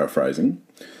again I'm paraphrasing,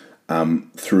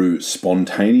 through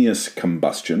spontaneous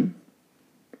combustion,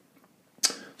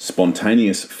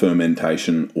 spontaneous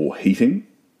fermentation or heating,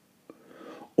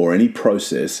 or any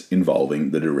process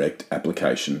involving the direct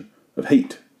application of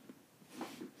heat.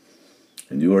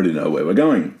 And you already know where we're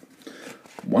going.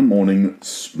 One morning,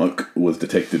 smoke was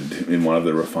detected in one of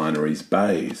the refinery's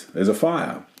bays. There's a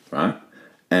fire, right?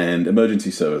 And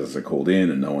emergency services are called in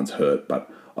and no one's hurt, but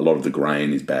a lot of the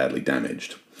grain is badly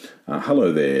damaged.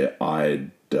 Hello there,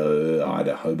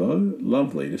 Ida Hobo.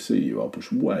 Lovely to see you. I'll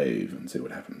push wave and see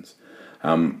what happens.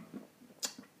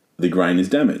 The grain is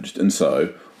damaged, and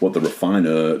so what the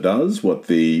refiner does, what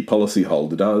the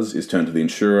policyholder does, is turn to the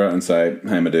insurer and say,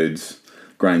 hey, my dudes,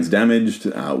 grain's damaged,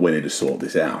 we need to sort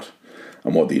this out.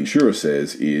 And what the insurer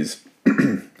says is,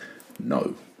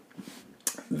 no,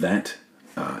 that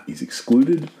is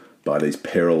excluded by these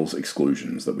perils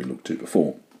exclusions that we looked to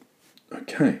before.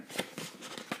 Okay.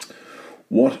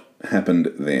 What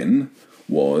happened then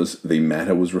was the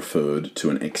matter was referred to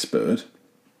an expert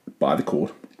by the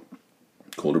court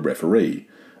called a referee.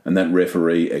 And that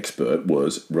referee expert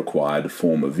was required to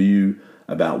form a view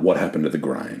about what happened to the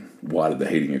grain. Why did the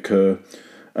heating occur?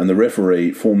 And the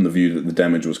referee formed the view that the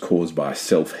damage was caused by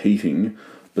self-heating,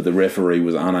 but the referee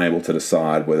was unable to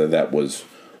decide whether that was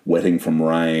wetting from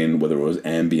rain, whether it was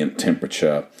ambient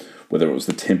temperature, whether it was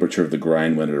the temperature of the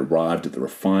grain when it arrived at the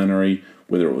refinery,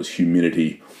 whether it was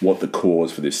humidity, what the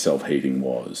cause for this self-heating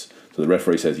was. So the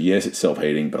referee says, yes, it's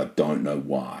self-heating, but I don't know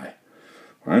why.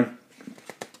 Right?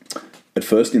 At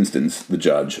first instance, the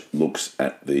judge looks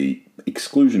at the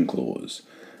exclusion clause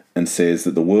and says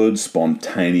that the word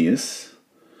spontaneous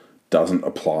doesn't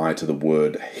apply to the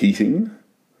word heating,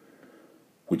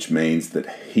 which means that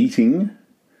heating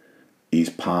is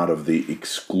part of the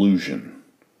exclusion.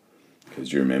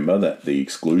 Because you remember that the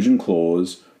exclusion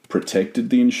clause protected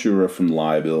the insurer from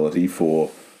liability for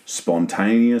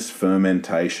spontaneous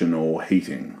fermentation or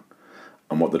heating.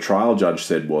 And what the trial judge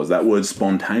said was that word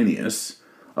spontaneous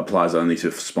applies only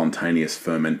to spontaneous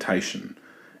fermentation.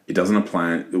 It doesn't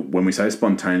apply, when we say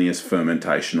spontaneous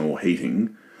fermentation or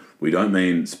heating, we don't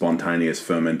mean spontaneous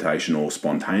fermentation or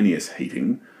spontaneous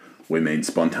heating. We mean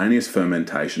spontaneous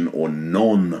fermentation or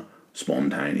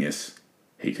non-spontaneous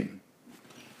heating.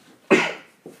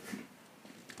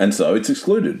 And so it's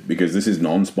excluded because this is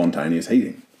non-spontaneous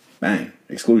heating. Bang,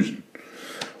 exclusion.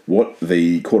 What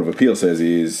the Court of Appeal says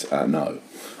is no,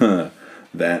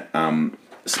 that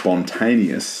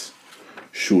spontaneous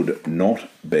should not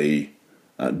be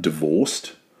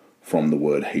divorced from the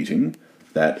word heating,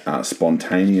 that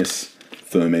spontaneous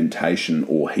fermentation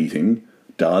or heating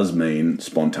does mean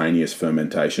spontaneous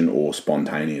fermentation or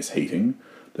spontaneous heating,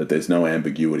 that there's no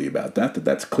ambiguity about that,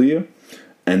 that's clear.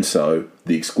 And so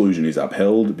the exclusion is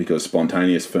upheld because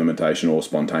spontaneous fermentation or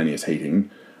spontaneous heating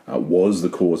was the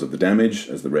cause of the damage,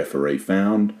 as the referee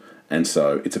found, and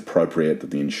so it's appropriate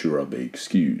that the insurer be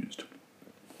excused.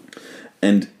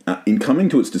 And in coming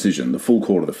to its decision, the full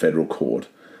court of the federal court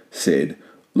said,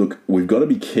 look, we've got to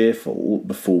be careful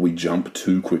before we jump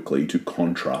too quickly to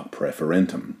contra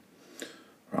preferentum.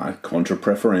 Right? Contra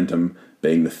preferentum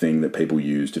being the thing that people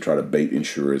use to try to beat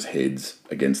insurers' heads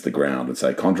against the ground and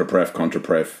say, contra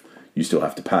pref, you still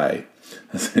have to pay.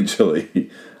 Essentially,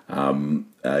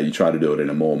 you try to do it in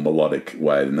a more melodic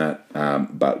way than that,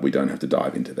 but we don't have to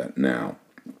dive into that now.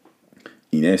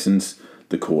 In essence,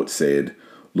 the court said,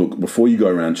 look, before you go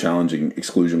around challenging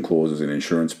exclusion clauses in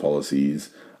insurance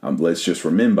policies, let's just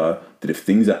remember that if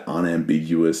things are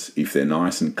unambiguous, if they're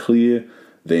nice and clear,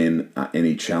 then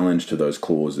any challenge to those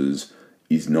clauses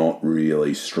is not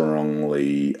really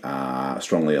strongly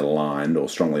aligned or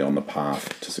strongly on the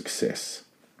path to success.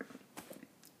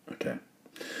 Okay.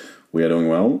 We are doing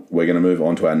well. We're going to move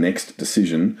on to our next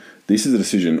decision. This is a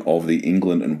decision of the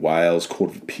England and Wales Court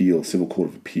of Appeal, Civil Court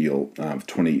of Appeal of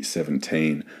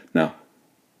 2017. Now,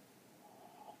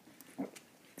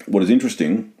 what is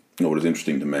interesting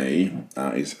to me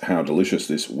is how delicious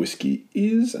this whiskey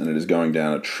is, and it is going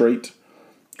down a treat.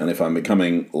 And if I'm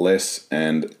becoming less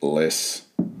and less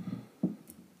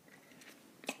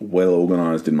well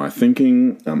organised in my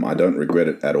thinking, I don't regret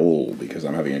it at all because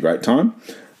I'm having a great time.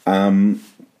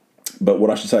 But what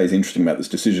I should say is interesting about this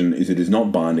decision is it is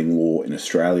not binding law in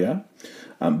Australia,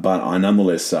 but I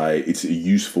nonetheless say it's a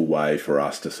useful way for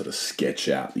us to sort of sketch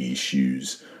out the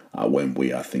issues when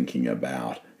we are thinking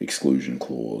about exclusion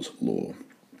clause law.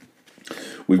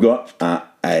 We've got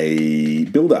a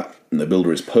builder, and the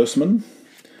builder is Persimmon,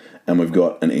 and we've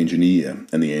got an engineer,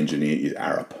 and the engineer is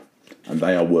Arup. And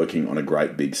they are working on a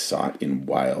great big site in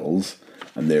Wales,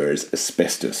 and there is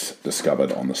asbestos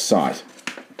discovered on the site.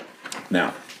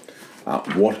 Now,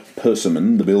 what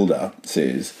Persimmon, the builder,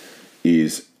 says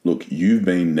is, look, you've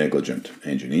been negligent,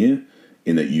 engineer,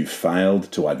 in that you've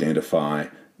failed to identify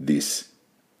this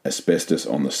asbestos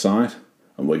on the site,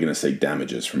 and we're going to seek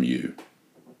damages from you.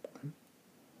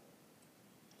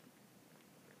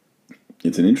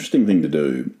 It's an interesting thing to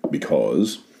do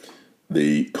because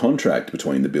the contract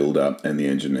between the builder and the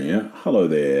engineer, hello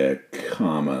there,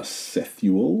 Karma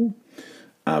Sethual,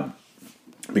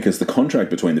 because the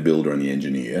contract between the builder and the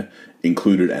engineer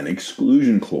included an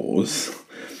exclusion clause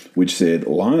which said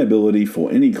liability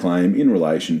for any claim in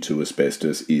relation to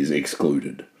asbestos is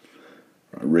excluded.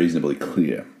 Reasonably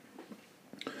clear.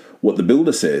 What the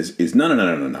builder says is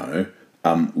no.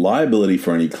 Liability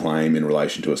for any claim in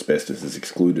relation to asbestos is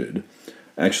excluded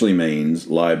actually means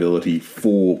liability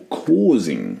for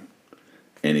causing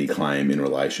any claim in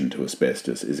relation to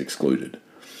asbestos is excluded.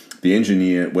 The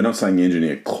engineer, we're not saying the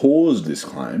engineer caused this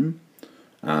claim,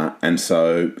 and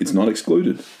so it's not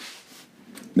excluded.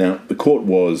 Now, the court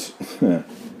was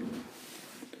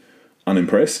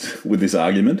unimpressed with this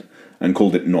argument and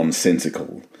called it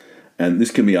nonsensical. And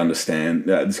this can be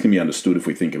understood if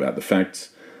we think about the facts.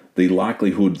 The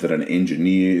likelihood that an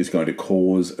engineer is going to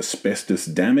cause asbestos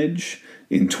damage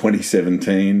in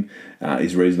 2017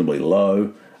 is reasonably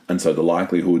low, and so the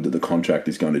likelihood that the contract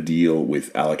is going to deal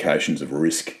with allocations of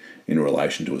risk in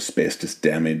relation to asbestos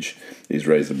damage is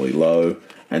reasonably low,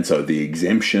 and so the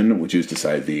exemption, which is to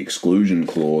say the exclusion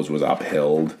clause, was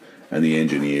upheld and the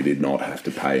engineer did not have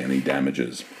to pay any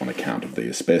damages on account of the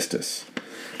asbestos.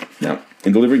 Now,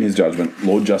 in delivering his judgment,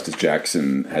 Lord Justice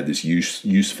Jackson had this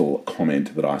useful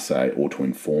comment that I say ought to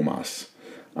inform us,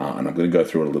 and I'm going to go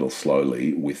through it a little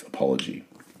slowly with apology.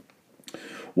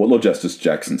 What Lord Justice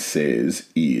Jackson says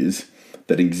is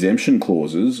that exemption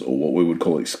clauses, or what we would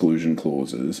call exclusion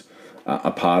clauses,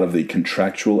 are part of the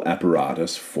contractual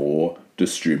apparatus for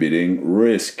distributing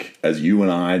risk, as you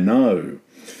and I know.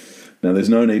 Now, there's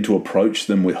no need to approach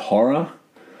them with horror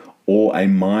or a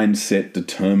mindset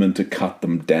determined to cut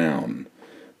them down.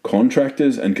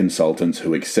 Contractors and consultants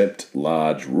who accept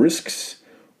large risks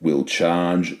will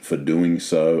charge for doing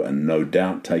so and no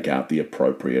doubt take out the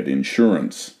appropriate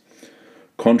insurance.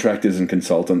 Contractors and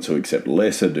consultants who accept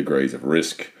lesser degrees of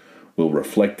risk will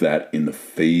reflect that in the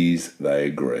fees they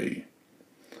agree.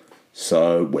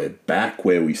 So we're back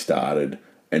where we started.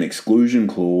 An exclusion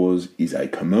clause is a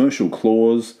commercial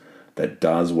clause that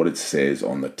does what it says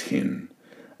on the tin.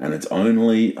 And it's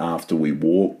only after we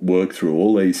work through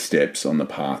all these steps on the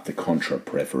path to contra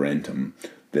preferentum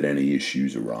that any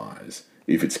issues arise.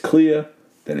 If it's clear,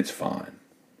 then it's fine.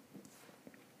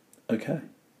 Okay.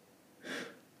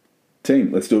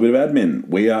 Team, let's do a bit of admin.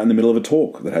 We are in the middle of a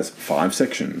talk that has 5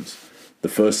 sections. The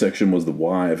first section was the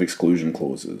why of exclusion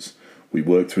clauses. We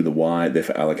worked through the why, they're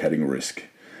for allocating risk.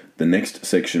 The next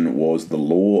section was the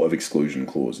law of exclusion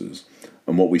clauses.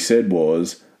 And what we said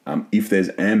was, if there's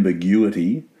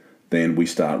ambiguity, then we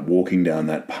start walking down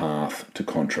that path to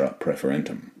contra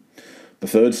preferentum. The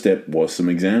third step was some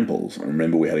examples.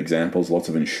 Remember, we had examples, lots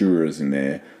of insurers in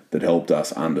there that helped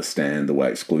us understand the way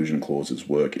exclusion clauses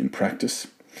work in practice.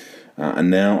 And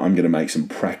now I'm going to make some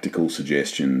practical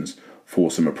suggestions for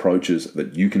some approaches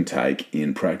that you can take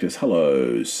in practice.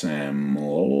 Hello, Sam.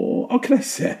 Oh, okay,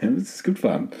 Sam. This is good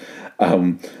fun.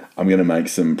 I'm going to make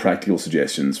some practical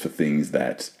suggestions for things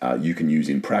that you can use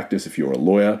in practice if you're a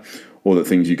lawyer, or the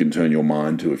things you can turn your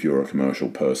mind to if you're a commercial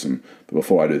person. But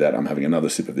before I do that, I'm having another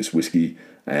sip of this whiskey,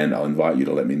 and I'll invite you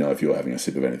to let me know if you're having a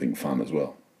sip of anything fun as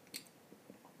well.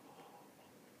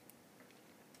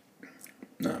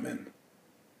 Amen.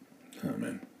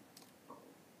 Amen.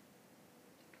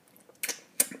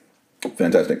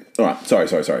 Fantastic. All right.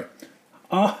 Sorry.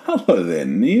 Oh, hello there,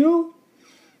 Neil.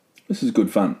 This is good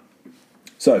fun.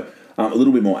 So, a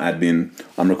little bit more admin.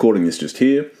 I'm recording this just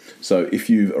here. So if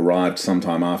you've arrived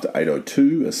sometime after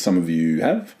 8:02, as some of you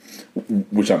have,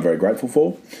 which I'm very grateful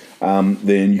for,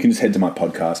 then you can just head to my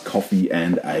podcast, Coffee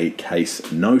and a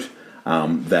Case Note,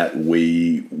 that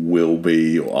we will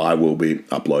be, or I will be,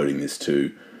 uploading this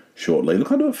to shortly.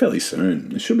 Look, I'll do it fairly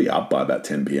soon. It should be up by about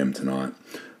 10 p.m. tonight.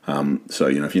 So,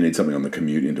 if you need something on the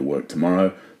commute into work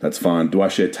tomorrow, that's fine. Do I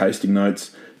share tasting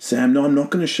notes? Sam, no, I'm not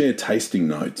going to share tasting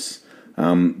notes.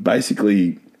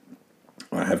 Basically,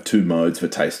 I have 2 modes for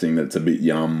tasting that's a bit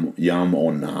yum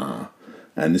or nah.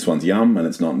 And this one's yum and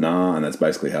it's not nah, and that's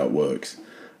basically how it works.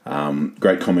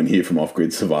 Great comment here from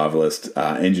Off-Grid Survivalist.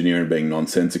 Engineering being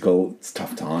nonsensical. It's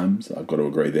tough times. I've got to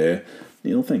agree there.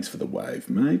 Neil, thanks for the wave,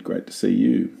 mate. Great to see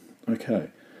you. Okay.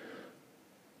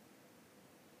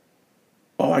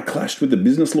 Oh, I clashed with the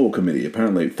business law committee,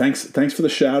 apparently. Thanks for the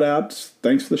shout-outs.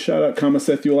 Thanks for the shout-out,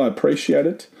 Kamasethual. I appreciate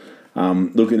it.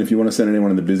 Look, and if you want to send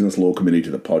anyone in the business law committee to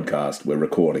the podcast, we're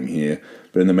recording here.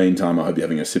 But in the meantime, I hope you're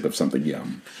having a sip of something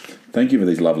yum. Thank you for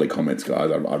these lovely comments, guys.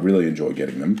 I really enjoy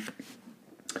getting them.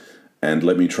 And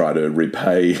let me try to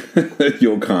repay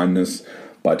your kindness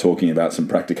by talking about some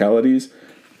practicalities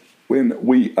when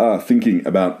we are thinking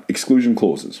about exclusion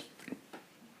clauses.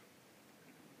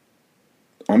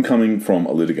 I'm coming from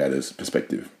a litigator's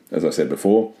perspective, as I said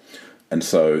before. And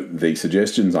so the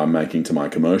suggestions I'm making to my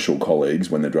commercial colleagues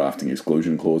when they're drafting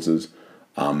exclusion clauses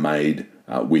are made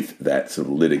with that sort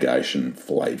of litigation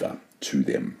flavour to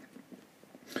them.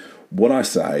 What I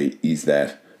say is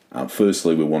that,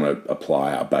 firstly, we want to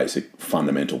apply our basic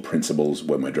fundamental principles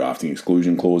when we're drafting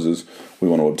exclusion clauses. We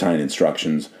want to obtain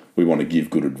instructions. We want to give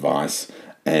good advice.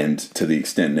 And to the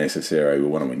extent necessary, we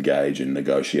want to engage in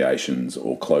negotiations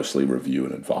or closely review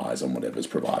and advise on whatever's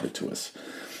provided to us.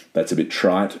 That's a bit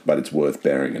trite, but it's worth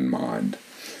bearing in mind.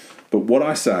 But what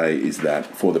I say is that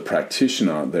for the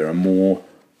practitioner, there are more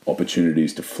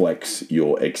opportunities to flex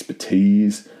your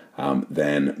expertise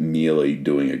than merely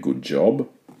doing a good job.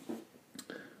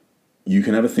 You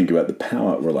can have a think about the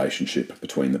power relationship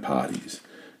between the parties.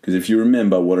 Because if you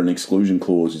remember what an exclusion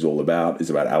clause is all about, is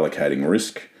about allocating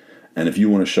risk. And if you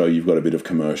want to show you've got a bit of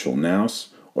commercial nous,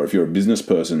 or if you're a business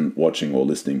person watching or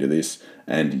listening to this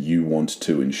and you want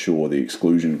to ensure the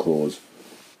exclusion clause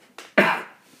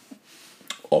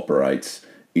operates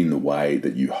in the way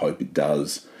that you hope it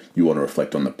does, you want to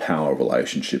reflect on the power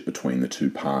relationship between the two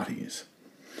parties.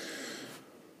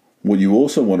 What you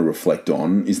also want to reflect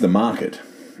on is the market.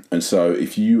 And so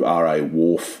if you are a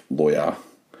wharf lawyer,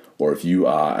 or if you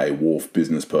are a wharf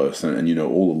business person and you know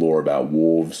all the law about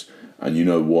wharves, and you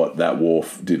know what that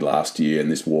wharf did last year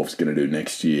and this wharf's going to do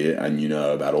next year, and you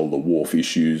know about all the wharf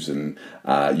issues, and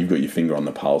you've got your finger on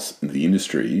the pulse of the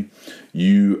industry,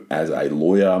 you as a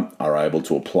lawyer are able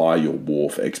to apply your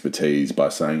wharf expertise by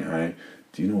saying, hey,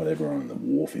 do you know what everyone in the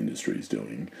wharf industry is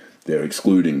doing? They're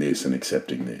excluding this and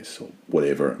accepting this, or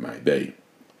whatever it may be.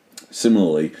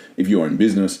 Similarly, if you're in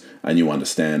business and you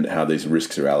understand how these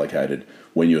risks are allocated,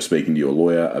 when you're speaking to your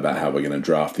lawyer about how we're going to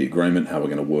draft the agreement, how we're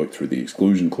going to work through the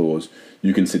exclusion clause,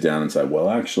 you can sit down and say, well,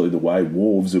 actually, the way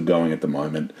wharves are going at the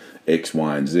moment, X,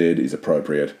 Y, and Z is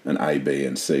appropriate, and A, B,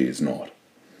 and C is not.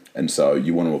 And so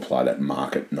you want to apply that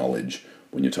market knowledge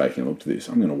when you're taking a look to this.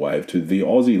 I'm going to wave to the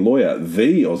Aussie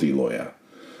lawyer.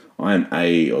 I am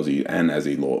a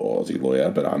Aussie lawyer,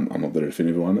 but I'm not the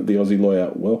definitive one. The Aussie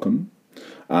lawyer, welcome.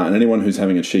 And anyone who's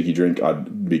having a cheeky drink,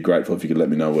 I'd be grateful if you could let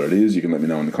me know what it is. You can let me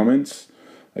know in the comments.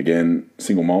 Again,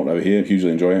 single malt over here, hugely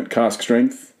enjoying it. Cask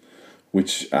strength,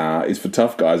 which is for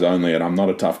tough guys only, and I'm not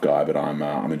a tough guy, but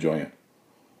I'm enjoying it.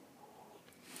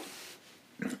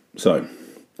 So,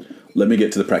 let me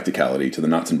get to the practicality, to the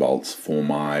nuts and bolts for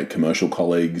my commercial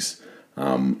colleagues,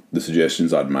 the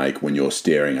suggestions I'd make when you're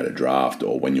staring at a draft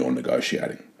or when you're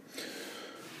negotiating.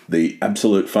 The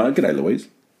absolute fun. G'day, Louise.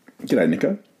 G'day,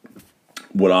 Nico.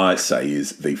 What I say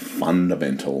is the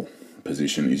fundamental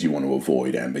position is you want to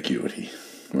avoid ambiguity,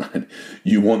 right?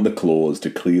 You want the clause to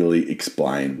clearly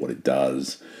explain what it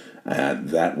does, and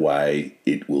that way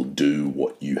it will do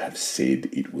what you have said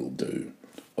it will do.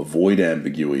 Avoid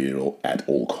ambiguity at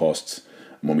all costs.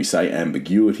 And when we say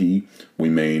ambiguity, we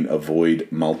mean avoid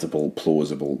multiple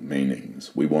plausible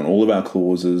meanings. We want all of our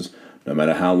clauses, no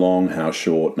matter how long, how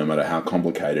short, no matter how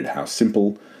complicated, how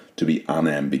simple, to be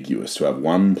unambiguous, to have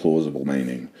one plausible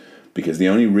meaning. Because the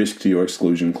only risk to your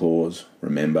exclusion clause,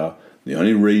 remember, the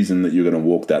only reason that you're going to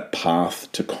walk that path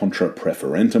to contra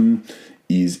preferentum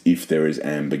is if there is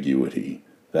ambiguity.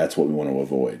 That's what we want to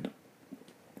avoid.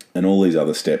 And all these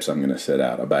other steps I'm going to set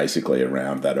out are basically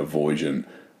around that avoidance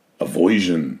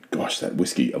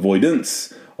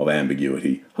of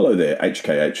ambiguity. Hello there,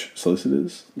 HKH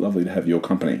solicitors. Lovely to have your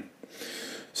company.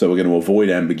 So we're going to avoid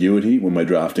ambiguity when we're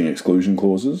drafting exclusion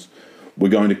clauses. We're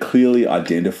going to clearly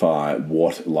identify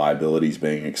what liability is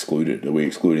being excluded. Are we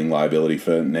excluding liability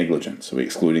for negligence? Are we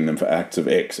excluding them for acts of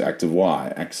X, acts of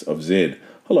Y, acts of Z?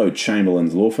 Hello,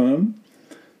 Chamberlain's Law Firm.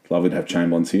 Lovely to have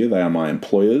Chamberlain's here. They are my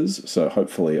employers, so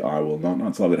hopefully I will not.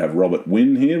 It's lovely to have Robert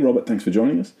Wynn here. Robert, thanks for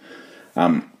joining us.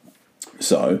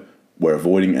 So we're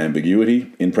avoiding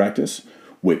ambiguity in practice.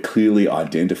 We're clearly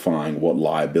identifying what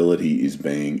liability is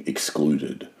being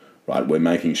excluded, right? We're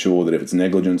making sure that if it's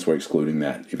negligence, we're excluding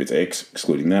that. If it's X,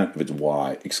 excluding that. If it's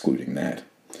Y, excluding that.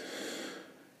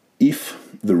 If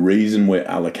the reason we're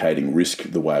allocating risk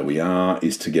the way we are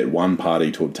is to get one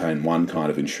party to obtain one kind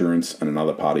of insurance and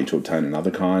another party to obtain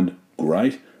another kind,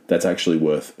 great. That's actually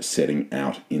worth setting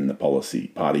out in the policy.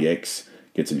 Party X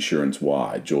gets insurance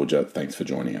Y. Georgia, thanks for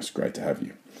joining us. Great to have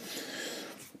you.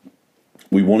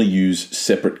 We want to use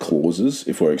separate clauses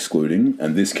if we're excluding,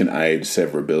 and this can aid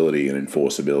severability and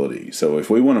enforceability. So if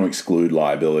we want to exclude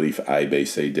liability for A, B,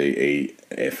 C, D, E,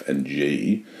 F, and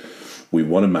G, we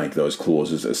want to make those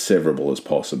clauses as severable as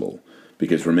possible.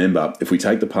 Because remember, if we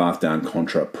take the path toward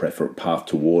contra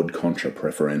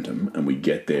preferentum and we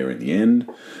get there in the end,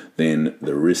 then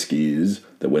the risk is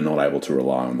that we're not able to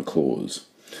rely on the clause.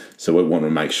 So what we want to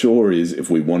make sure is if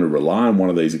we want to rely on one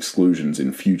of these exclusions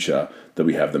in future, that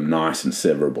we have them nice and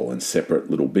severable in separate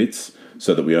little bits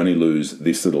so that we only lose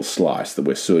this little slice, that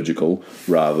we're surgical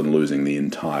rather than losing the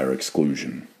entire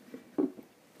exclusion.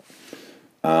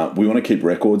 We want to keep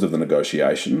records of the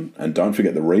negotiation, and don't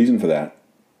forget the reason for that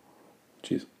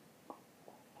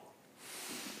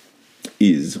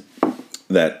is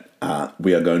that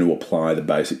we are going to apply the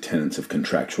basic tenets of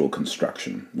contractual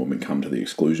construction when we come to the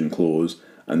exclusion clause,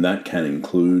 and that can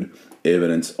include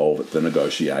evidence of the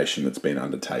negotiation that's been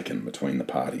undertaken between the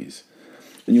parties.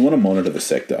 And you want to monitor the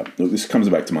sector. Look, this comes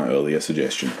back to my earlier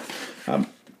suggestion.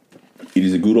 It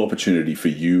is a good opportunity for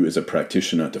you as a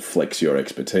practitioner to flex your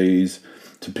expertise,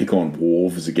 to pick on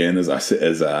wharves again, as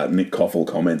Nick Koffel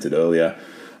commented earlier.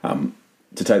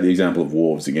 To take the example of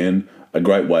wharves again, a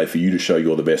great way for you to show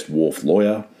you're the best wharf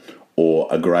lawyer, or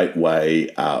a great way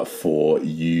for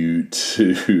you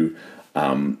to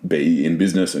be in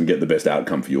business and get the best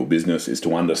outcome for your business is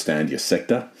to understand your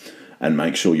sector and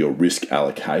make sure your risk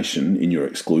allocation in your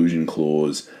exclusion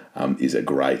clause is a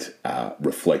great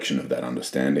reflection of that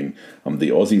understanding. The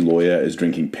Aussie lawyer is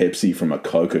drinking Pepsi from a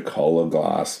Coca-Cola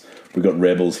glass. We've got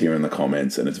rebels here in the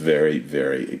comments, and it's very,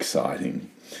 very exciting.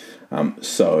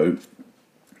 So,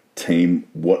 team,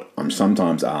 what I'm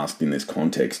sometimes asked in this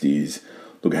context is,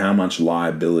 look, how much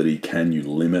liability can you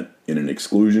limit in an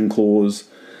exclusion clause?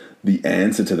 The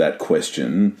answer to that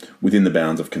question, within the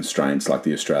bounds of constraints like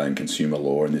the Australian consumer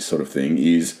law and this sort of thing,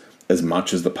 is as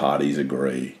much as the parties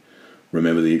agree.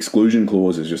 Remember, the exclusion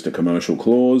clause is just a commercial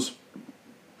clause,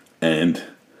 and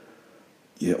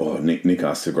Nick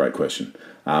asked a great question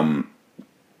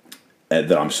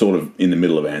that I'm sort of in the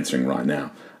middle of answering right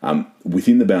now.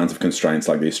 Within the bounds of constraints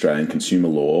like the Australian consumer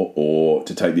law, or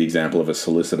to take the example of a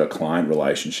solicitor-client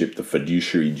relationship, the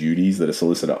fiduciary duties that a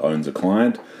solicitor owes a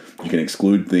client, you can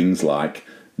exclude things like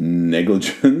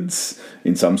negligence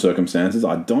in some circumstances.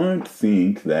 I think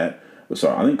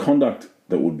conduct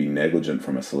that would be negligent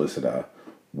from a solicitor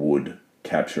would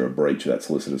capture a breach of that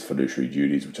solicitor's fiduciary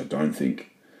duties, which I don't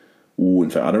think In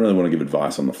fact, I don't really want to give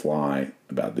advice on the fly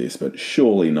about this, but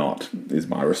surely not is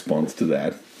my response to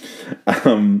that.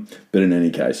 But in any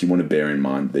case, you want to bear in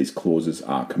mind these clauses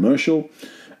are commercial,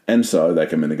 and so they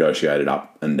can be negotiated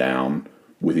up and down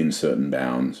within certain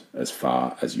bounds as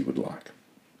far as you would like.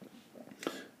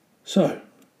 So,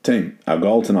 team, our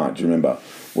goal tonight, do you remember,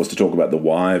 was to talk about the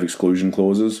why of exclusion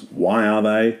clauses. Why are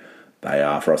they? They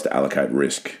are for us to allocate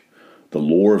risk. The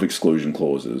law of exclusion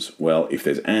clauses, well, if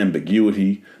there's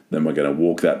ambiguity, then we're going to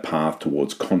walk that path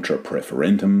towards contra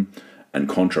preferentum, and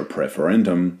contra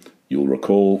preferentum, you'll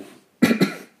recall,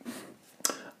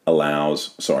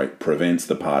 prevents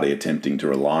the party attempting to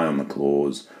rely on the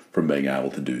clause from being able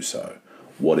to do so.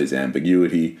 What is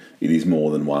ambiguity? It is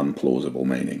more than one plausible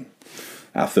meaning.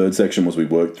 Our third section was we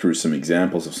worked through some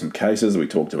examples of some cases. We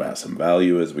talked about some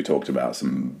valuers. We talked about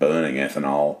some burning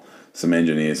ethanol, some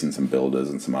engineers and some builders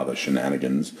and some other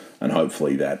shenanigans. And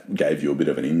hopefully that gave you a bit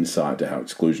of an insight to how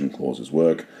exclusion clauses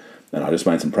work. And I just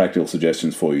made some practical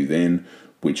suggestions for you then,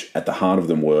 which at the heart of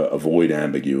them were avoid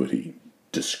ambiguity.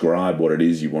 Describe what it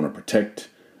is you want to protect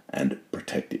and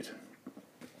protect it.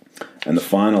 And the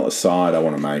final aside I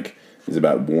want to make is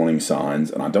about warning signs,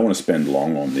 and I don't want to spend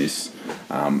long on this,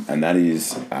 and that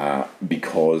is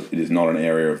because it is not an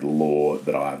area of the law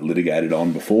that I've litigated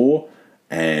on before,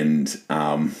 and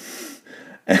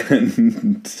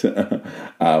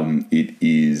it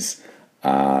is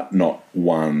not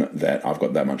one that I've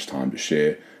got that much time to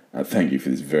share. Thank you for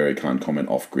this very kind comment,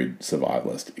 Off-Grid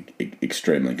Survivalist.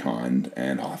 Extremely kind,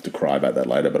 and I'll have to cry about that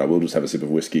later, but I will just have a sip of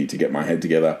whiskey to get my head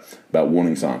together about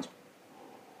warning signs.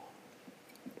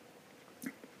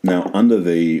 Now, under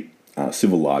the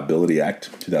Civil Liability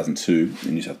Act 2002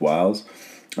 in New South Wales,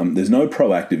 there's no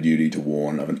proactive duty to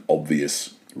warn of an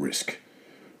obvious risk.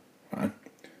 Right?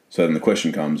 So then the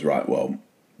question comes, right, well,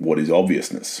 what is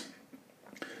obviousness?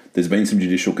 There's been some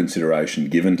judicial consideration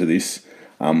given to this.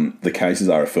 The cases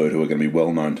I refer to are going to be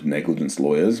well known to negligence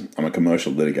lawyers. I'm a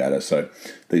commercial litigator, so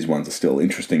these ones are still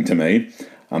interesting to me.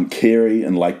 Carey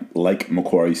and Lake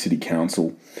Macquarie City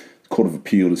Council Court of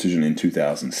Appeal decision in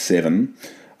 2007.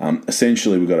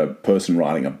 Essentially, we've got a person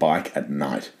riding a bike at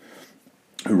night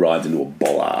who rides into a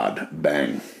bollard.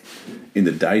 Bang. In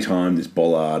the daytime, this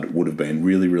bollard would have been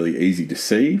really, really easy to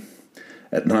see.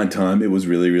 At nighttime, it was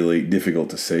really, really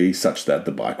difficult to see, such that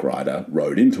the bike rider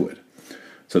rode into it.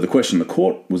 So the question the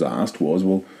court was asked was,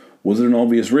 well, was it an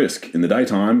obvious risk? In the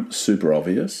daytime, super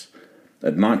obvious.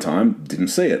 At nighttime, didn't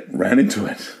see it, ran into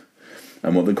it.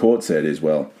 And what the court said is,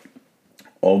 well,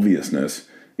 obviousness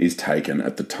is taken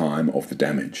at the time of the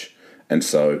damage. And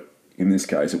so, in this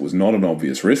case, it was not an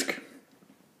obvious risk,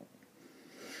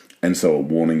 and so a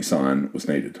warning sign was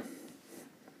needed.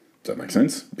 Does that make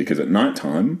sense? Because at night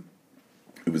time,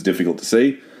 it was difficult to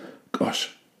see.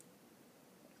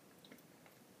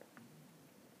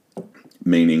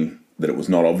 Meaning that it was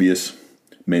not obvious,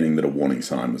 meaning that a warning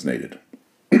sign was needed.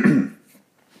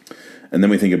 And then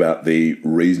we think about the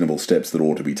reasonable steps that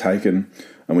ought to be taken,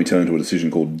 and we turn to a decision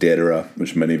called Dederer,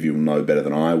 which many of you will know better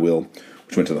than I will,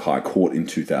 which went to the High Court in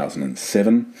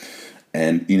 2007.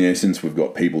 And in essence, we've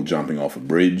got people jumping off a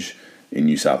bridge in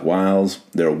New South Wales.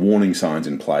 There are warning signs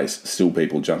in place, still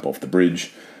people jump off the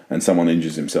bridge, and someone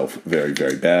injures himself very,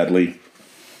 very badly.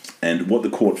 And what the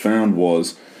court found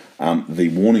was the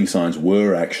warning signs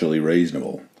were actually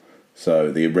reasonable. So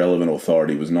the relevant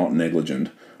authority was not negligent,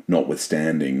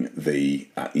 notwithstanding the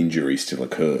injury still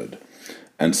occurred.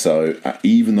 And so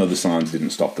even though the signs didn't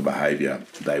stop the behaviour,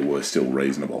 they were still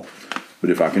reasonable. But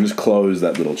if I can just close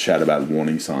that little chat about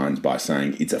warning signs by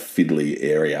saying it's a fiddly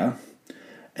area,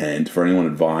 and for anyone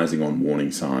advising on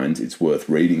warning signs, it's worth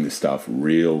reading this stuff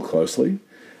real closely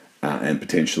and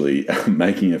potentially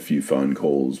making a few phone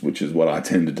calls, which is what I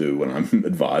tend to do when I'm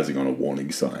advising on a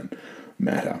warning sign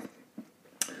matter.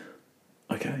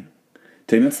 Okay.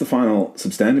 Team, that's the final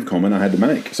substantive comment I had to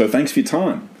make. So thanks for your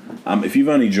time. If you've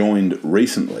only joined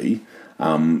recently,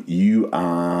 you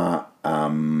are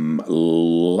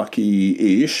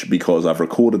lucky-ish because I've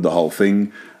recorded the whole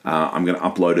thing. I'm going to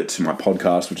upload it to my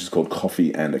podcast, which is called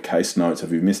Coffee and a Case Note. So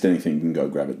if you've missed anything, you can go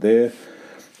grab it there.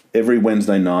 Every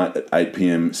Wednesday night at 8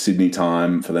 p.m. Sydney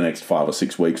time for the next 5 or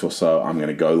 6 weeks or so, I'm going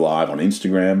to go live on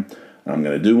Instagram, and I'm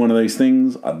going to do one of these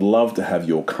things. I'd love to have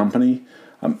your company.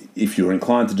 If you're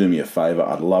inclined to do me a favour,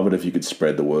 I'd love it if you could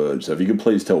spread the word. So if you could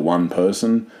please tell one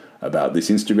person about this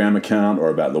Instagram account or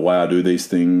about the way I do these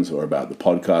things or about the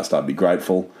podcast, I'd be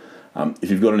grateful. If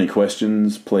you've got any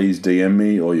questions, please DM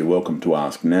me, or you're welcome to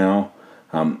ask now.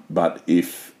 But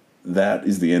if that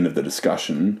is the end of the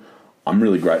discussion, I'm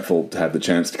really grateful to have the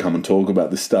chance to come and talk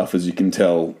about this stuff. As you can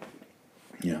tell,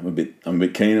 I'm a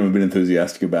bit keen, I'm a bit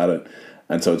enthusiastic about it.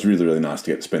 And so it's really, really nice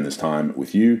to get to spend this time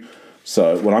with you.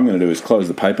 So what I'm going to do is close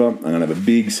the paper. I'm going to have a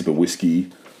big sip of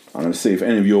whiskey. I'm going to see if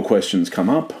any of your questions come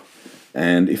up.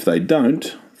 And if they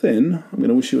don't, then I'm going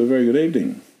to wish you a very good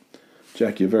evening.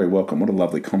 Jack, you're very welcome. What a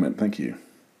lovely comment. Thank you.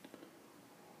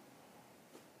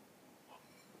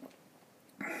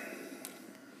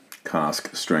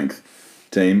 Cask Strength.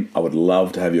 Team, I would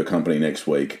love to have your company next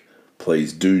week.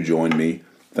 Please do join me.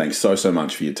 Thanks so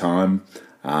much for your time.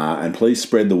 And please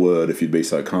spread the word if you'd be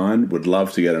so kind. Would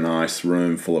love to get a nice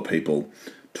room full of people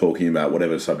talking about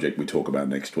whatever subject we talk about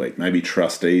next week. Maybe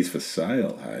trustees for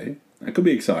sale, hey? That could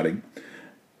be exciting.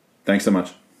 Thanks so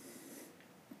much.